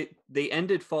 Well, I mean, they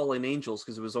ended Fallen Angels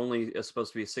because it was only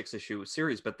supposed to be a 6-issue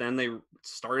series, but then they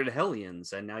started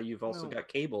Hellions, and now you've also Well, got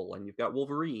Cable, and you've got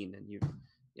Wolverine, and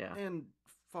yeah. and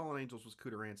Fallen Angels was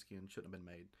Kudaransky and shouldn't have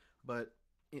been made. But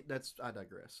that's I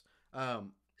digress.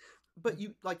 But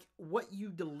you like what you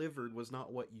delivered was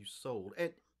not what you sold, Yeah.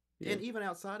 and even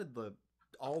outside of the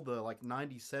all the like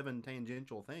 97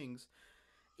 tangential things,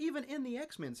 even in the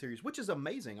X-Men series, which is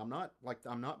amazing. I'm not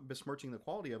besmirching the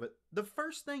quality of it. The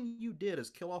first thing you did is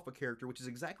kill off a character, which is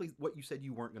exactly what you said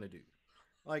you weren't going to do.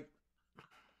 Like,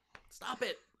 stop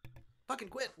it. Fucking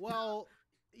quit. Well,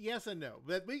 yes and no,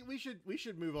 but we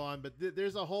should move on. But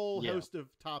there's a whole host of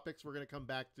topics we're going to come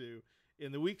back to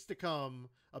in the weeks to come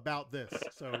about this.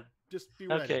 So just be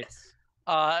ready. Okay.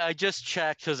 I just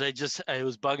checked because it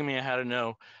was bugging me. I had to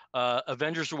know.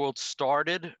 Avengers World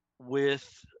started with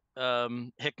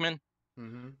Hickman,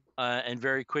 Mm-hmm. and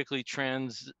very quickly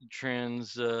transmuted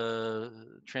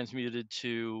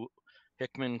to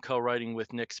Hickman co-writing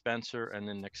with Nick Spencer, and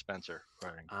then Nick Spencer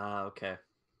writing. Okay.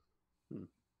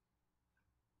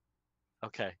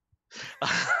 Okay.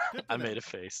 Good to I know. made a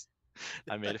face.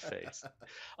 I made a face.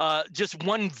 Just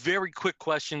one very quick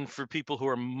question for people who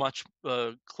are much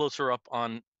closer up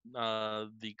on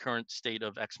the current state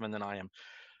of X-Men than I am.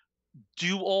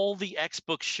 Do all the X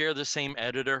books share the same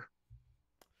editor?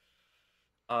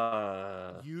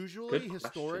 Usually, Good question.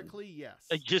 historically, yes.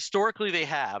 Historically, they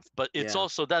have, but it's Yeah.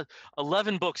 also that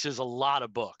 11 books is a lot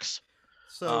of books.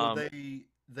 So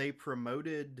they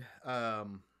promoted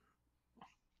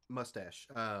Mustache.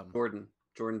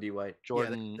 Jordan D. White.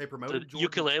 Jordan, they promoted the Jordan.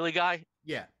 ukulele guy.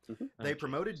 Yeah, Mhm. they Okay.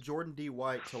 promoted Jordan D.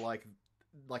 White to like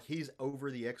he's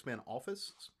over the X-Men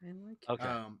office.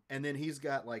 Okay. And then he's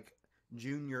got like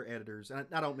junior editors,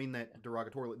 and I don't mean that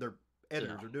derogatorily. They're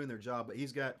editors Yeah. are doing their job, but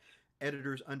he's got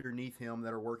editors underneath him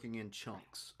that are working in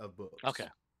chunks of books. Okay.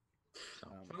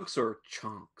 Chunks or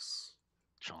chunks?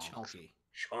 Chunky.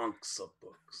 Chunks of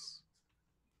books.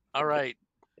 All right.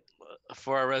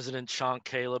 For our resident chunk,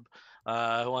 Caleb,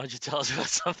 why don't you tell us about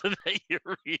something that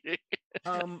you're reading?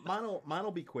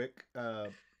 Mine'll be quick.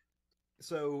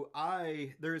 So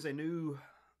there is a new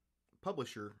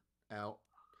publisher out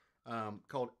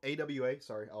called AWA.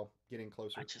 Sorry, I'll get in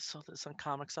closer. I just saw this on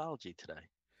Comixology today.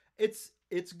 It's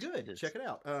good. It is. Check it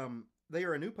out. They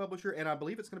are a new publisher, and I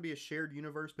believe it's going to be a shared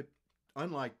universe. But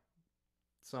unlike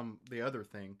the other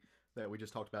thing that we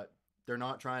just talked about, they're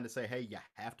not trying to say, "Hey, you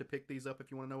have to pick these up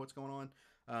if you want to know what's going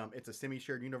on." It's a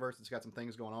semi-shared universe. It's got some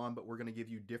things going on, but we're going to give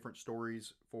you different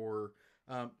stories for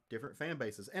different fan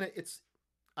bases, and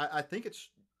I think it's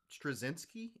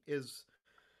Straczynski is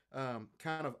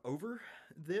kind of over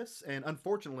this, and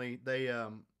unfortunately,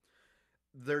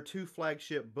 their two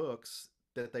flagship books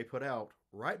that they put out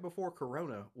right before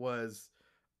Corona was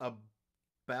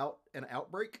about an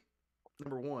outbreak.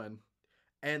 Number one,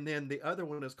 and then the other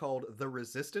one is called The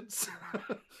Resistance.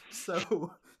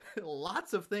 So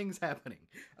lots of things happening.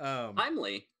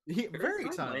 Timely. Very Very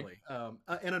timely. timely.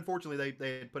 And unfortunately,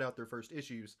 they had put out their first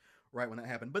issues right when that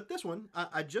happened. But this one,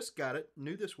 I just got it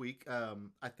new this week.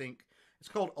 I think it's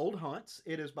called Old Haunts.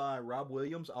 It is by Rob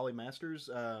Williams, Ollie Masters.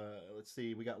 Let's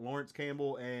see, we got Lawrence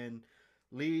Campbell and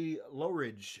Lee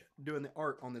Lowridge doing the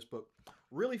art on this book.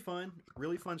 Really fun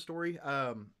story.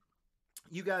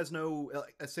 You guys know,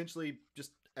 essentially,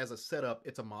 just as a setup,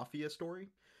 it's a mafia story.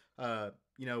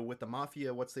 With the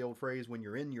mafia, what's the old phrase? When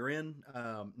you're in, you're in.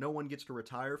 No one gets to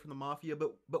retire from the mafia,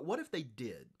 but what if they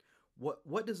did?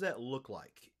 What does that look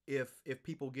like if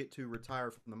people get to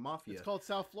retire from the mafia? It's called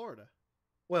South Florida.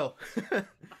 Well,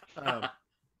 um,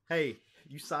 hey,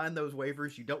 you sign those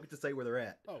waivers, you don't get to say where they're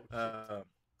at. Oh,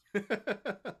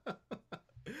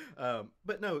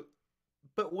 But no,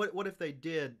 but what if they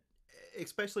did?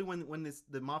 Especially when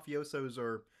the mafiosos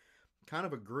are kind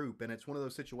of a group, and it's one of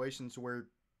those situations where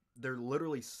they're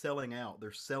literally selling out.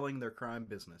 They're selling their crime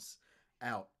business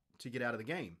out to get out of the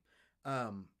game.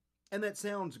 Um, and that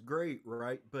sounds great,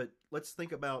 right? But let's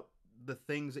think about the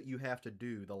things that you have to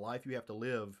do, the life you have to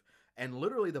live, and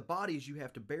literally the bodies you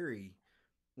have to bury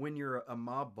when you're a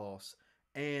mob boss.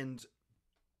 And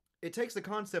it takes the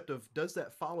concept of, does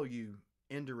that follow you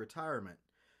into retirement?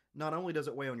 Not only does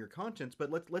it weigh on your conscience,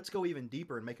 but let's go even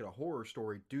deeper and make it a horror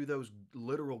story. Do those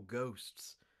literal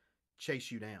ghosts chase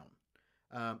you down?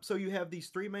 So you have these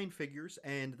three main figures,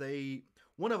 and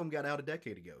one of them got out a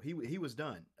decade ago. He was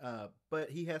done, but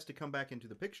he has to come back into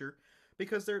the picture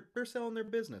because they're selling their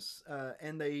business,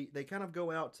 and they kind of go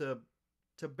out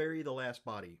to bury the last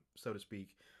body, so to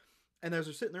speak. And as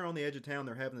they're sitting there on the edge of town,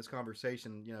 they're having this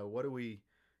conversation. What do we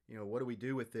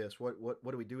do with this? What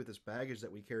do we do with this baggage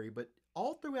that we carry? But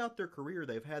all throughout their career,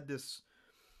 they've had this.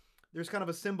 There's kind of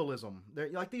a symbolism. They're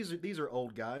like these are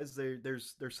old guys.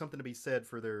 There's something to be said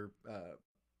for their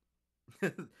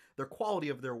quality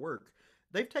of their work.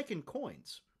 They've taken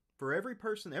coins for every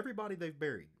person, everybody they've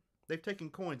buried. They've taken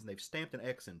coins and they've stamped an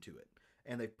X into it,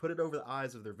 and they've put it over the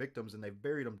eyes of their victims, and they've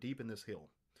buried them deep in this hill.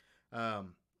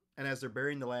 And as they're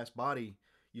burying the last body,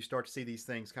 you start to see these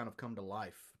things kind of come to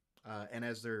life. And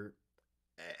as they're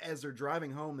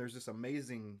driving home, there's this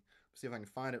amazing. See if I can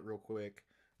find it real quick.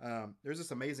 There's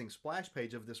this amazing splash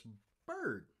page of this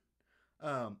bird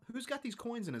who's got these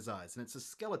coins in his eyes, and it's a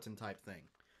skeleton type thing.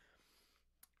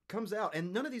 Comes out,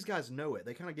 and none of these guys know it.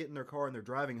 They kind of get in their car and they're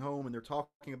driving home, and they're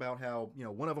talking about how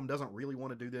one of them doesn't really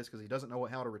want to do this because he doesn't know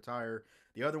how to retire.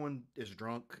 The other one is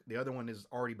drunk. The other one has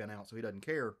already been out, so he doesn't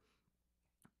care.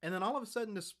 And then all of a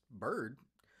sudden, this bird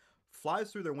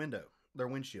flies through their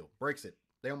windshield, breaks it.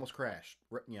 They almost crash.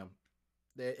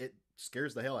 It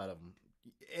scares the hell out of them.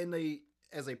 And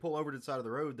as they pull over to the side of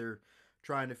the road, they're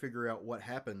trying to figure out what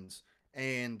happens.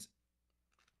 And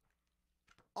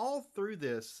all through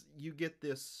this, you get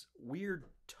this weird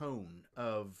tone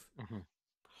of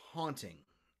haunting.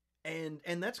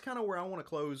 And that's kind of where I want to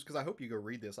close, because I hope you go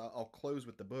read this. I'll close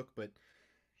with the book, but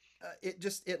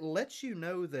it lets you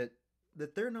know that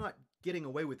they're not getting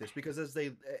away with this, because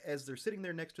as they're sitting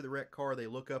there next to the wrecked car, they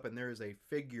look up and there is a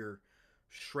figure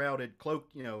shrouded,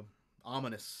 cloaked,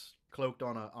 ominous, cloaked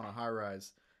on a high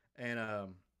rise, and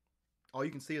all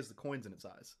you can see is the coins in its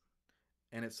eyes,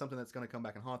 and it's something that's going to come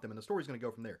back and haunt them, and the story's going to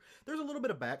go from there. There's a little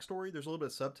bit of backstory. There's a little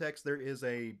bit of subtext. There is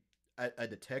a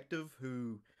detective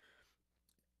who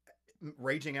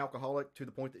raging alcoholic to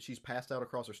the point that she's passed out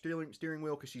across her steering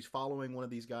wheel because she's following one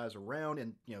of these guys around,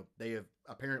 and they have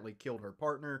apparently killed her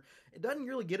partner. It doesn't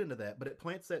really get into that, but it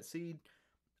plants that seed.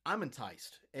 I'm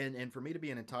enticed, and for me to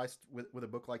be enticed with a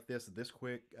book like this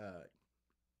quick,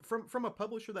 from a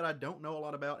publisher that I don't know a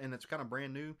lot about, and it's kind of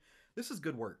brand new, this is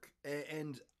good work,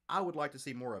 and I would like to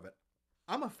see more of it.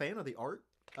 I'm a fan of the art.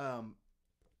 Let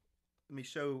me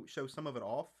show some of it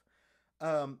off.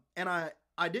 And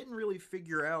I didn't really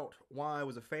figure out why I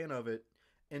was a fan of it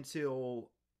until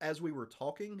as we were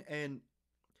talking, and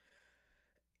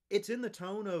it's in the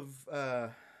tone of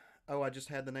I just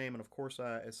had the name, and of course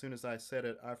as soon as I said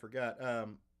it, I forgot.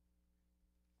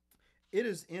 It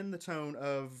is in the tone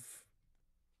of,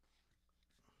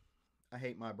 I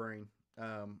hate my brain.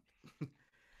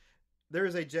 There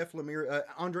is a Jeff Lemire,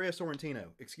 Andrea Sorrentino.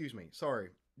 Excuse me, sorry,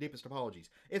 deepest apologies.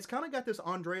 It's kind of got this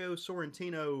Andrea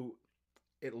Sorrentino.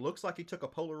 It looks like he took a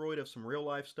Polaroid of some real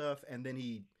life stuff and then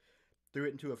he threw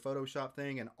it into a Photoshop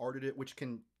thing and arted it, which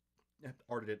can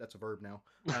arted it. That's a verb now.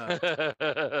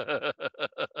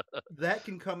 That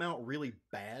can come out really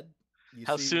bad. You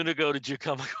How see, soon ago did you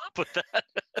come up with that?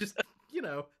 just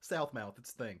south mouth.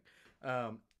 It's the thing.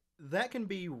 Um, that can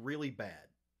be really bad.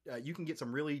 You can get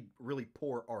some really really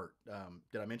poor art.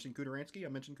 Did I mention Kudaransky? I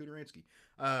mentioned Kudaransky.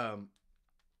 Um,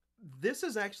 this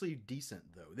is actually decent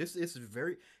though. This is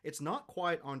very. It's not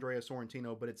quite Andrea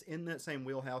Sorrentino, but it's in that same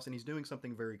wheelhouse, and he's doing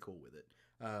something very cool with it.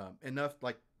 Enough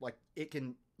like it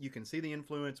can you can see the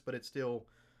influence, but it's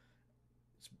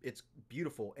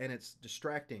beautiful and it's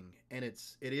distracting and it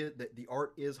is the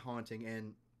art is haunting,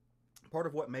 and part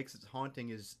of what makes it haunting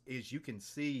is you can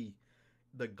see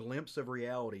the glimpse of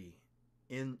reality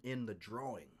in the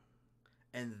drawing,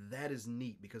 and that is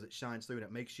neat because it shines through and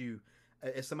it makes you,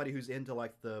 as somebody who's into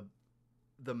like the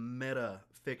meta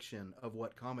fiction of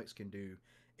what comics can do,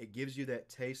 it gives you that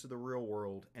taste of the real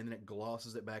world and then it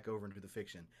glosses it back over into the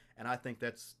fiction. And I think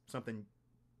that's something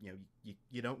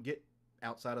you don't get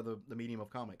outside of the medium of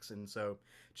comics. And so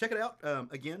check it out.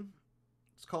 Again,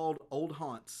 it's called Old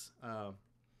Haunts.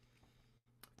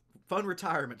 Fun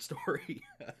retirement story.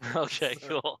 Okay,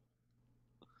 So, cool.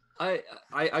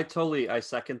 I totally I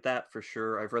second that for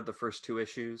sure. I've read the first two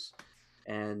issues,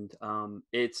 and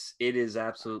it is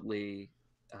absolutely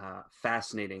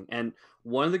fascinating. And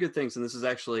one of the good things, and this is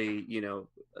actually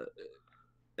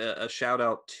a shout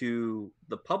out to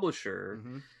the publisher.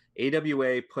 mm-hmm.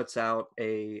 AWA puts out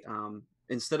a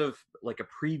instead of like a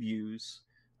previews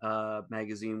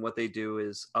magazine, what they do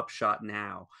is Upshot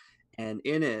Now, and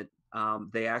in it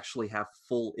they actually have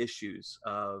full issues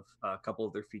of a couple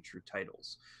of their featured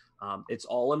titles. It's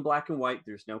all in black and white.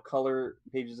 There's no color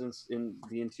pages in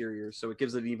the interior, so it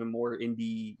gives it even more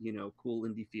indie, cool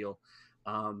indie feel.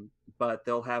 But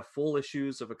they'll have full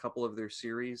issues of a couple of their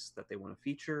series that they want to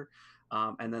feature,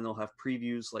 and then they'll have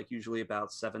previews, like usually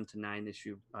about 7 to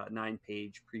 9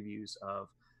 page previews of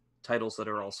titles that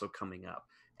are also coming up.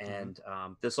 Mm-hmm. And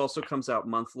this also comes out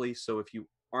monthly, so if you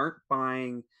aren't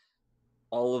buying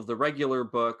all of the regular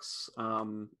books,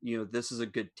 this is a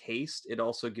good taste. It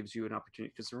also gives you an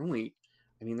opportunity because they're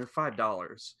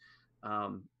 $5,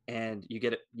 and you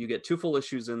get two full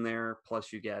issues in there,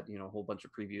 plus you get a whole bunch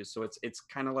of previews. So it's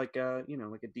kind of like a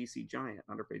DC Giant,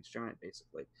 100-page Giant,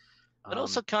 basically, That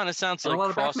also kind of sounds and a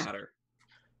like lot of back matter.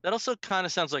 That also kind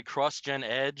of sounds like Cross Gen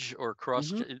Edge or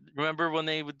Mhm. Remember when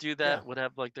they would do that? Yeah. Would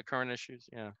have like the current issues.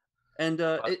 Yeah. And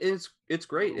But- it's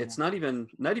great. It's not even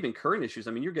current issues.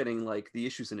 I mean, you're getting like the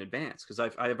issues in advance because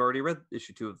I've already read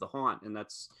issue 2 of The Haunt, and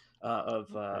that's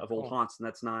of Old cool. Haunts, and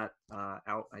that's not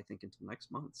out, I think, until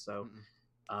next month. So,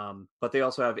 Mm-mm. but they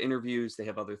also have interviews. They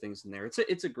have other things in there.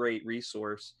 It's a great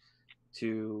resource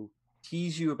to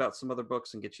tease you about some other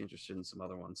books and get you interested in some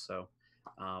other ones. So,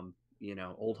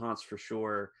 Old Haunts for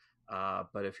sure.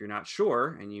 But if you're not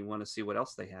sure and you want to see what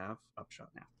else they have, Upshot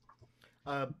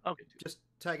Now. Okay. Just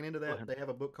tagging into that, they have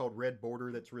a book called Red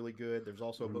Border that's really good. There's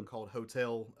also a book called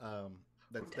Hotel.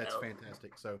 That's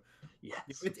fantastic. So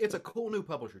Yes, it's a cool new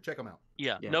publisher. Check them out.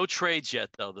 Yeah. Yeah. No trades yet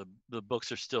though. The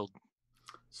books are still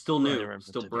still Right. new, They're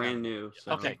still invented, brand new.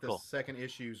 So. I Okay, think the cool. second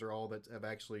issues are all that have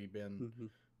actually been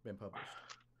published.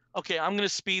 Okay, I'm going to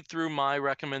speed through my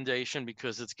recommendation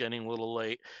because it's getting a little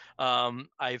late.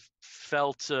 I've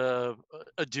felt a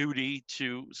duty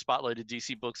to spotlight a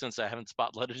DC book since I haven't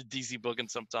spotlighted a DC book in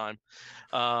some time.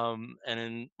 And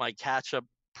in my catch up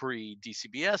pre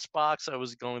DCBS box, I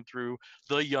was going through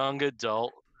the young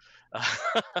adult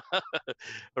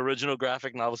original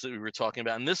graphic novels that we were talking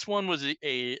about. And this one was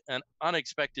an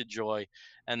unexpected joy,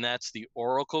 and that's The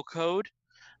Oracle Code.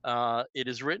 It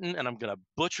is written, and I'm going to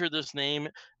butcher this name,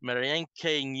 Marianne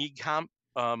Nijkamp.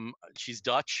 She's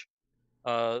Dutch,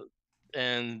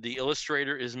 and the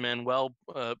illustrator is Manuel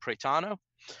Pretano.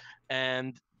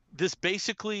 And this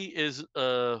basically is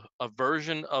a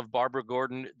version of Barbara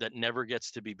Gordon that never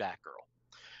gets to be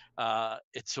Batgirl.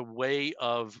 It's a way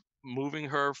of moving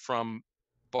her from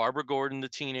Barbara Gordon, the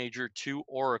teenager, to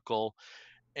Oracle,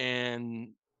 and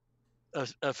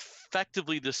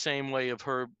effectively the same way of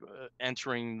her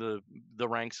entering the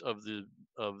ranks of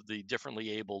the differently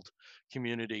abled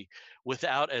community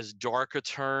without as dark a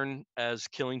turn as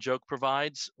Killing Joke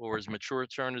provides, or as mature a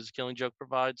turn as Killing Joke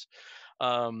provides.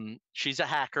 She's a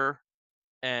hacker,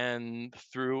 and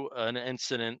through an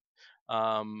incident,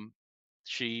 um,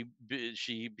 she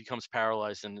becomes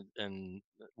paralyzed and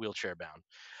wheelchair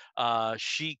bound.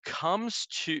 She comes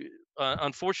to,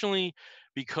 unfortunately,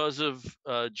 because of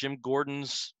Jim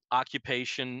Gordon's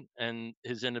occupation and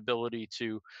his inability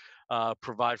to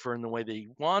provide for her in the way that he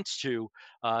wants to,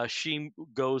 she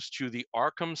goes to the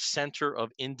Arkham Center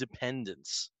of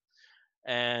Independence,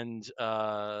 and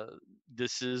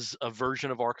this is a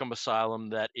version of Arkham Asylum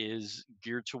that is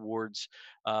geared towards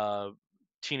uh,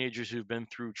 teenagers who've been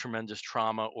through tremendous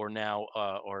trauma or now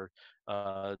are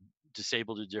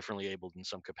disabled or differently abled in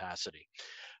some capacity.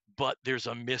 But there's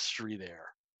a mystery there,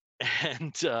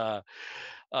 and uh,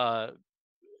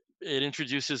 it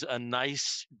introduces a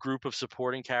nice group of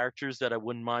supporting characters that I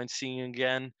wouldn't mind seeing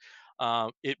again.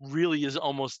 It really is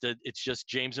almost that it's just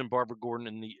James and Barbara Gordon,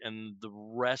 and the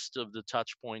rest of the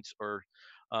touch points are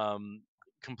um,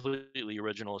 completely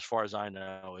original as far as I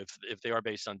know. If they are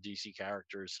based on DC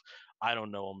characters, I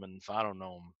don't know them, and if I don't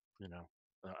know them,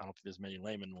 I don't think there's many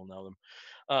laymen will know them.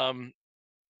 Um,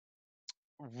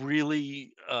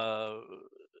 really,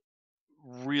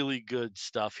 really good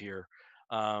stuff here.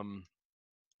 Um,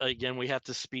 Again, we have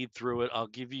to speed through it. I'll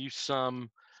give you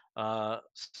some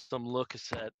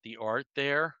looks at the art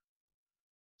there.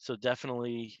 So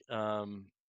definitely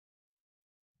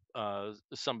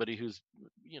somebody who's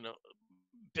you know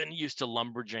been used to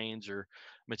lumberjanes or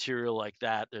material like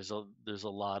that. There's a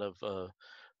lot of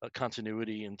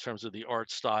continuity in terms of the art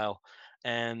style,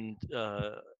 and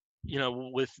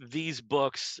with these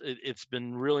books, it's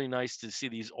been really nice to see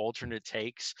these alternate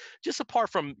takes, just apart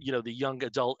from the young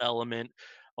adult element.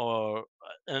 Or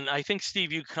and I think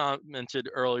Steve, you commented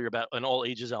earlier about an all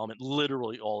ages element.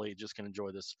 Literally, all ages can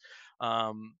enjoy this.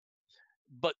 Um,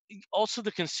 but also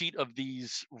the conceit of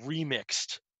these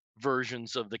remixed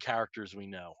versions of the characters we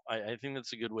know. I think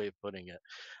that's a good way of putting it.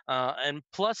 And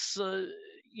plus,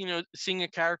 seeing a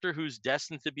character who's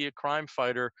destined to be a crime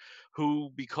fighter,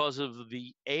 who, because of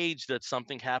the age that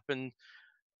something happened,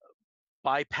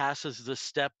 bypasses the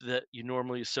step that you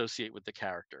normally associate with the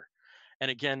character. And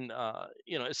again,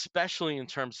 especially in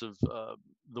terms of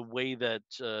the way that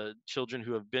children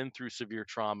who have been through severe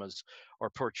traumas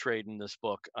are portrayed in this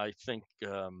book, I think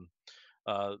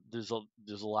there's a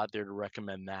lot there to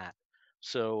recommend that.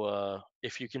 So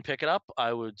if you can pick it up,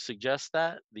 I would suggest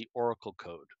that the Oracle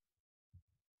Code.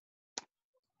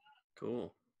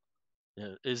 Cool.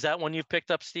 Is that one you've picked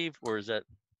up, Steve, or is that?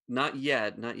 Not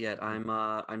yet, not yet.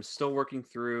 I'm still working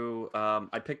through.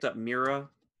 I picked up Mira.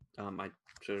 I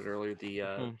showed it earlier,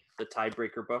 Mhm, the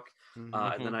tiebreaker book, and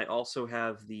then mhm. I also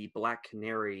have the Black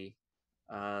Canary,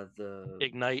 the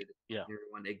Ignite, yeah, Canary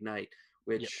one Ignite,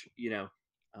 yeah. which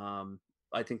um,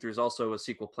 I think there's also a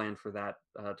sequel planned for that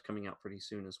coming out pretty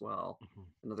soon as well. Mhm.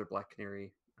 Another Black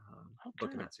Canary book in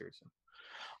Okay. that series. So.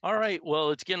 All right.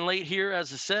 Well, it's getting late here,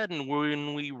 as I said, and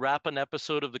when we wrap an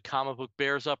episode of the Comic Book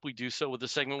Bears up, we do so with a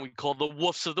segment we call the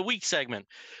Woofs of the Week segment,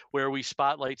 where we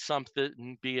spotlight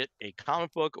something, be it a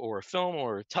comic book or a film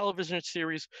or a television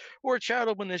series or a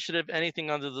charitable initiative,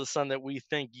 anything under the sun that we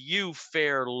think you,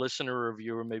 fair listener or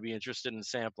viewer, may be interested in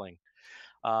sampling.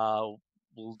 Uh,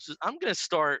 I'm going to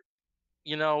start,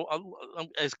 I'm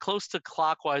as close to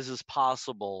clockwise as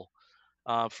possible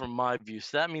from my view.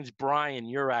 So that means, Brian,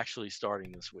 you're actually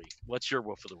starting this week. What's your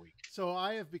woof of the week? So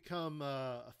I have become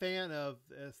a fan of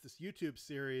this YouTube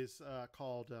series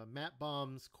called Matt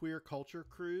Baum's Queer Culture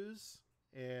Cruise.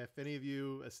 If any of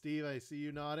you, Steve, I see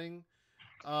you nodding.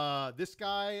 This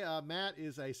guy, Matt,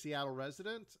 is a Seattle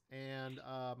resident, and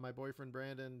my boyfriend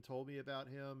Brandon told me about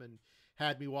him and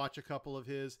had me watch a couple of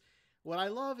his. What I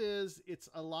love is it's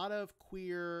a lot of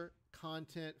queer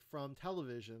content from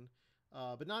television,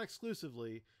 but not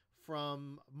exclusively,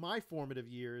 from my formative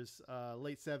years,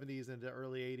 late 70s into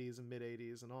early 80s and mid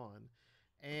 80s and on.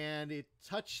 And it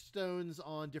touchstones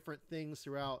on different things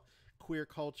throughout queer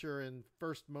culture and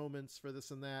first moments for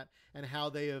this and that, and how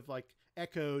they have like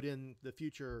echoed in the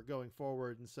future going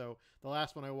forward. And so the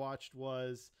last one I watched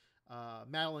was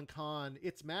Madeline Kahn,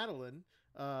 It's Madeline,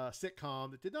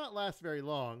 sitcom that did not last very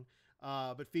long,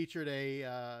 but featured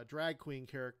a drag queen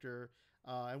character,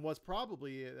 and was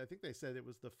probably, I think they said it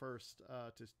was the first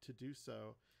to do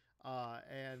so.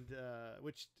 And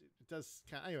which does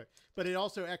kind of, anyway, but it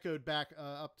also echoed back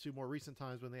up to more recent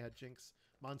times when they had Jinx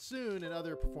Monsoon and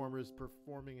other performers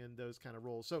performing in those kind of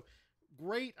roles. So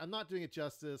great. I'm not doing it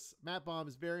justice. Matt Baum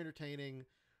is very entertaining.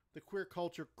 The queer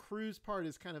culture cruise part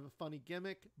is kind of a funny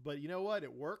gimmick, but you know what?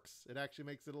 It works. It actually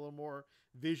makes it a little more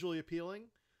visually appealing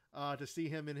to see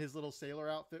him in his little sailor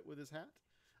outfit with his hat.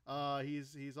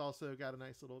 He's also got a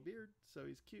nice little beard, so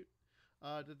he's cute.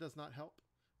 That does not help,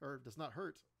 or does not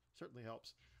hurt. Certainly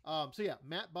helps. So yeah,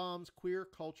 Matt Baum's Queer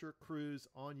Culture Cruise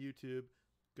on YouTube.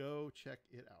 Go check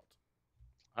it out.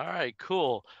 All right,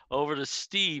 cool. Over to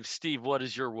Steve. Steve, what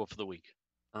is your woof of the week?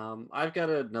 I've got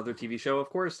another TV show, of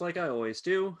course, like I always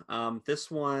do. This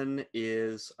one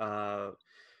is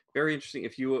very interesting.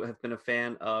 If you have been a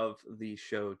fan of the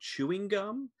show Chewing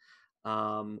Gum,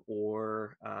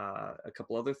 or a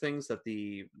couple other things that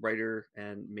the writer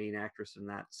and main actress in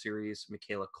that series,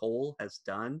 Michaela Cole, has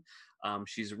done.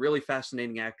 She's a really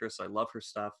fascinating actress. I love her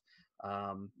stuff.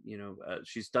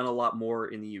 She's done a lot more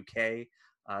in the UK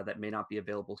that may not be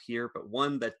available here, but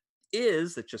one that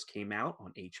just came out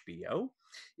on HBO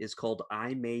is called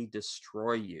I May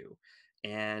Destroy You.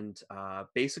 And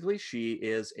basically, she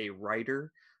is a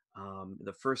writer.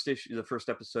 The first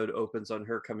episode opens on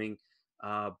her coming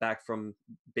back from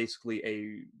basically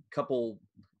a couple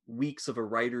weeks of a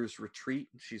writer's retreat.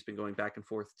 She's been going back and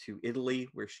forth to Italy,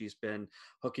 where she's been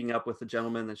hooking up with a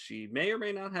gentleman that she may or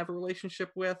may not have a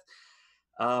relationship with.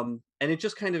 And it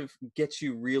just kind of gets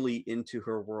you really into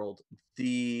her world.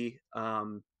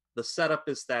 The setup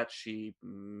is that she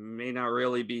may not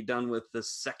really be done with the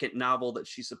second novel that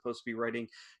she's supposed to be writing.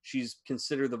 She's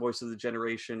considered the voice of the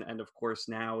generation, and of course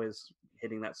now is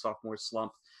hitting that sophomore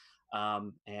slump.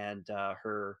 And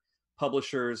her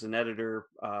publishers and editor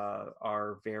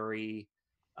are very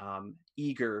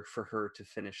eager for her to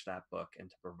finish that book and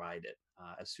to provide it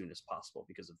as soon as possible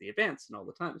because of the advance and all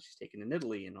the time that she's taken in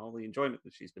Italy and all the enjoyment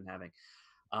that she's been having.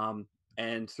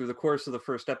 And through the course of the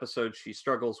first episode, she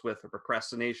struggles with her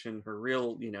procrastination, her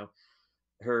real,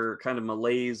 her kind of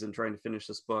malaise in trying to finish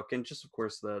this book, and just, of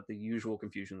course, the usual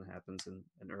confusion that happens in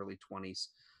an early 20s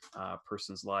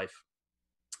person's life.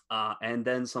 And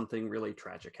then something really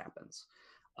tragic happens.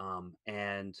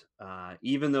 And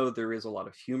even though there is a lot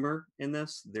of humor in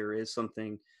this, there is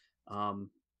something,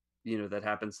 that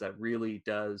happens that really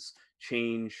does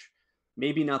change,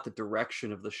 maybe not the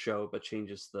direction of the show, but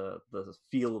changes the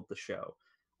feel of the show,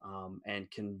 and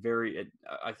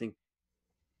I think,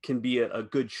 can be a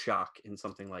good shock in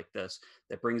something like this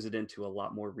that brings it into a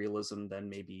lot more realism than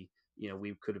maybe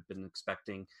we could have been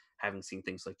expecting, having seen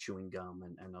things like Chewing Gum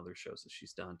and other shows that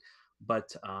she's done.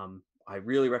 But I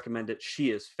really recommend it.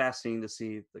 She is fascinating to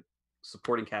see. The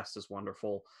supporting cast is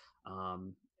wonderful.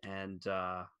 And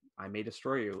I May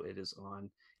Destroy You. It is on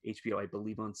HBO, I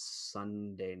believe, on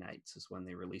Sunday nights is when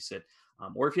they release it.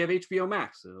 Or if you have HBO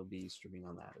Max, it'll be streaming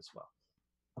on that as well.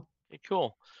 Okay,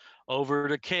 cool. Over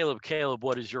to Caleb. Caleb,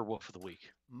 what is your wolf of the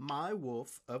week? My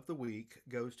wolf of the week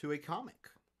goes to a comic.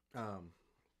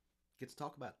 Get to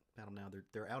talk about them now.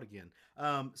 They're out again.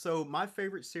 So my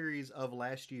favorite series of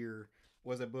last year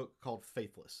was a book called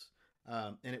Faithless.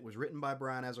 And it was written by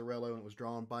Brian Azzarello, and it was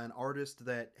drawn by an artist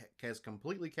that has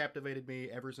completely captivated me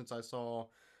ever since I saw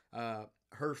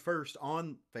her first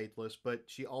on Faithless. But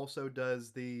she also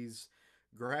does these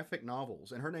graphic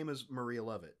novels, and her name is Maria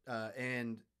Lovett.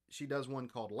 And she does one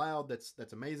called Loud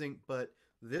that's amazing. But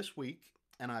this week,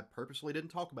 and I purposely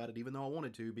didn't talk about it even though I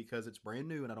wanted to because it's brand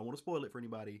new and I don't want to spoil it for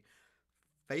anybody.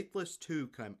 Faithless 2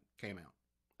 came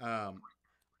out.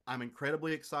 I'm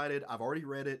incredibly excited. I've already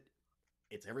read it.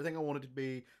 It's everything I wanted it to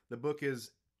be. The book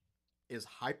is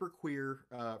hyper queer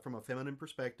from a feminine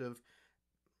perspective.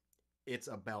 It's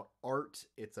about art.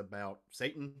 It's about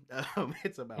Satan.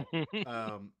 It's about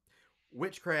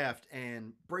witchcraft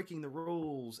and breaking the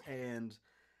rules and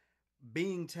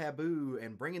being taboo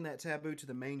and bringing that taboo to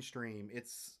the mainstream.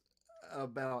 It's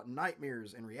about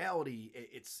nightmares and reality.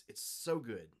 It's so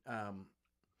good.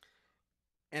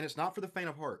 And it's not for the faint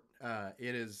of heart.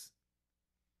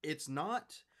 It's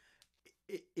not.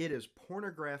 It is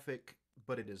pornographic,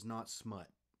 but it is not smut.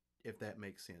 If that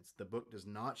makes sense, the book does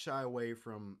not shy away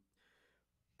from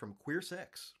queer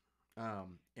sex,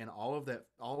 in all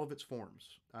of its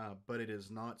forms. But it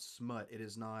is not smut. It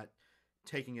is not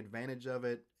taking advantage of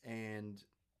it, and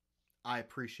I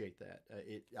appreciate that.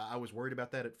 I was worried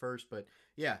about that at first, but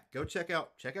yeah, go check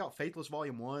out Faithless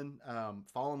Volume 1.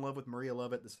 Fall in love with Maria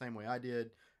Lovett the same way I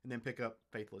did, and then pick up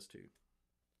Faithless 2.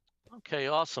 Okay,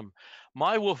 awesome.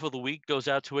 My wolf of the week goes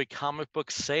out to a comic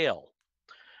book sale.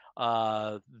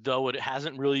 Though it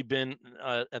hasn't really been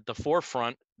at the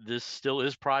forefront, this still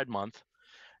is Pride Month.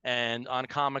 And on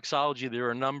Comixology, there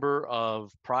are a number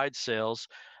of Pride sales.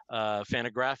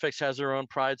 Fantagraphics has their own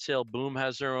Pride sale, Boom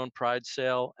has their own Pride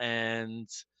sale, and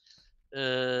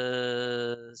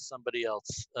somebody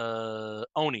else,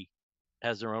 Oni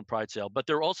has their own Pride sale. But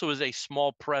there also is a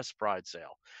small press Pride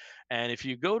sale. And if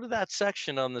you go to that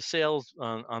section on the sales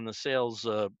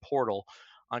portal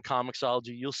on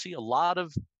Comixology, you'll see a lot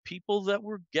of people that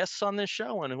were guests on this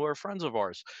show and who are friends of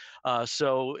ours.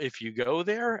 So if you go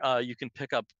there, you can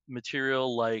pick up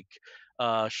material like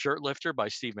Shirt Lifter by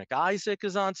Steve McIsaac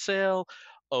is on sale.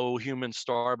 Oh Human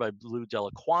Star by Lou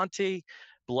Delaquanti.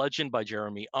 Bludgeon by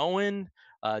Jeremy Owen.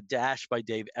 Dash by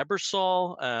Dave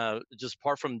Ebersol. Just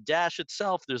apart from Dash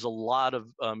itself, there's a lot of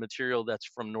material that's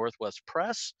from Northwest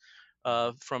Press.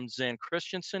 from Zan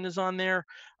Christensen is on there.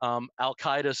 Al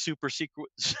Qaeda super secret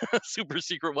super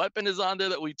secret weapon is on there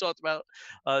that we talked about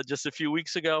just a few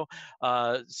weeks ago.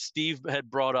 Steve had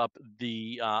brought up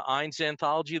the Eins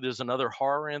anthology. There's another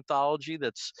horror anthology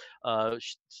that's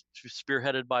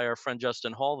spearheaded by our friend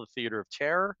Justin Hall, The Theater of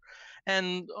Terror,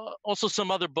 and also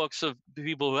some other books of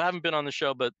people who haven't been on the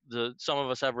show, but some of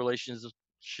us have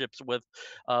relationships with,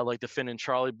 like the Finn and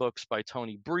Charlie books by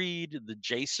Tony Breed, the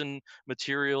Jason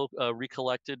material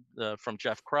recollected from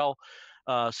Jeff Krell.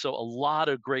 So a lot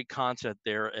of great content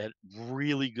there at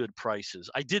really good prices.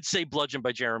 I did say Bludgeon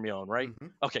by Jeremy Owen, right?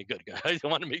 Mhm. Okay, good. I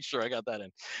want to make sure I got that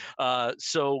in.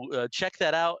 So check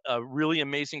that out. Really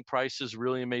amazing prices,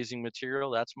 really amazing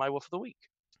material. That's my Wolf of the Week.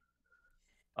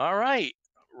 All right.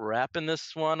 Wrapping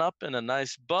this one up in a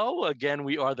nice bow. Again,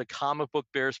 we are the Comic Book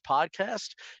Bears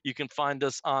podcast. You can find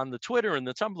us on the Twitter and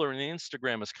the Tumblr and the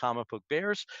Instagram as Comic Book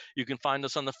Bears. You can find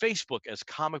us on the Facebook as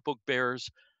Comic Book Bears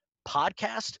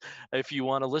podcast. If you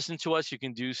want to listen to us, you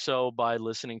can do so by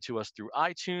listening to us through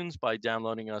iTunes, by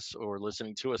downloading us or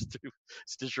listening to us through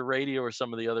Stitcher Radio or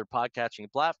some of the other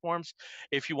podcatching platforms.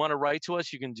 If you want to write to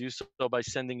us, you can do so by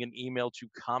sending an email to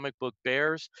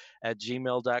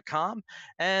comicbookbears@gmail.com.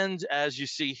 And as you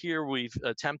see here, we've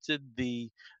attempted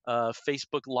the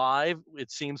Facebook Live.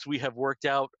 It seems we have worked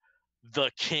out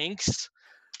the kinks.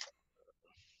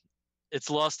 It's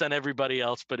lost on everybody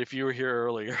else, but if you were here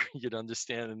earlier, you'd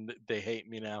understand, and they hate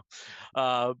me now.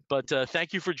 But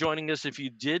thank you for joining us. If you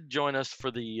did join us for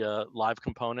the live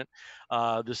component,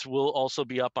 this will also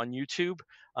be up on YouTube.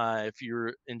 If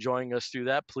you're enjoying us through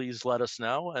that, please let us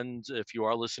know. And if you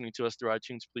are listening to us through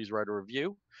iTunes, please write a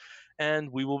review.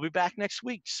 And we will be back next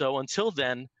week. So until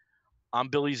then, I'm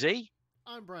Billy Z.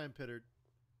 I'm Brian Pittard.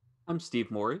 I'm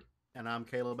Steve Morey. And I'm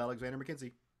Caleb Alexander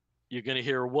McKenzie. You're going to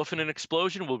hear a woof and an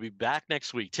explosion. We'll be back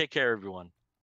next week. Take care, everyone.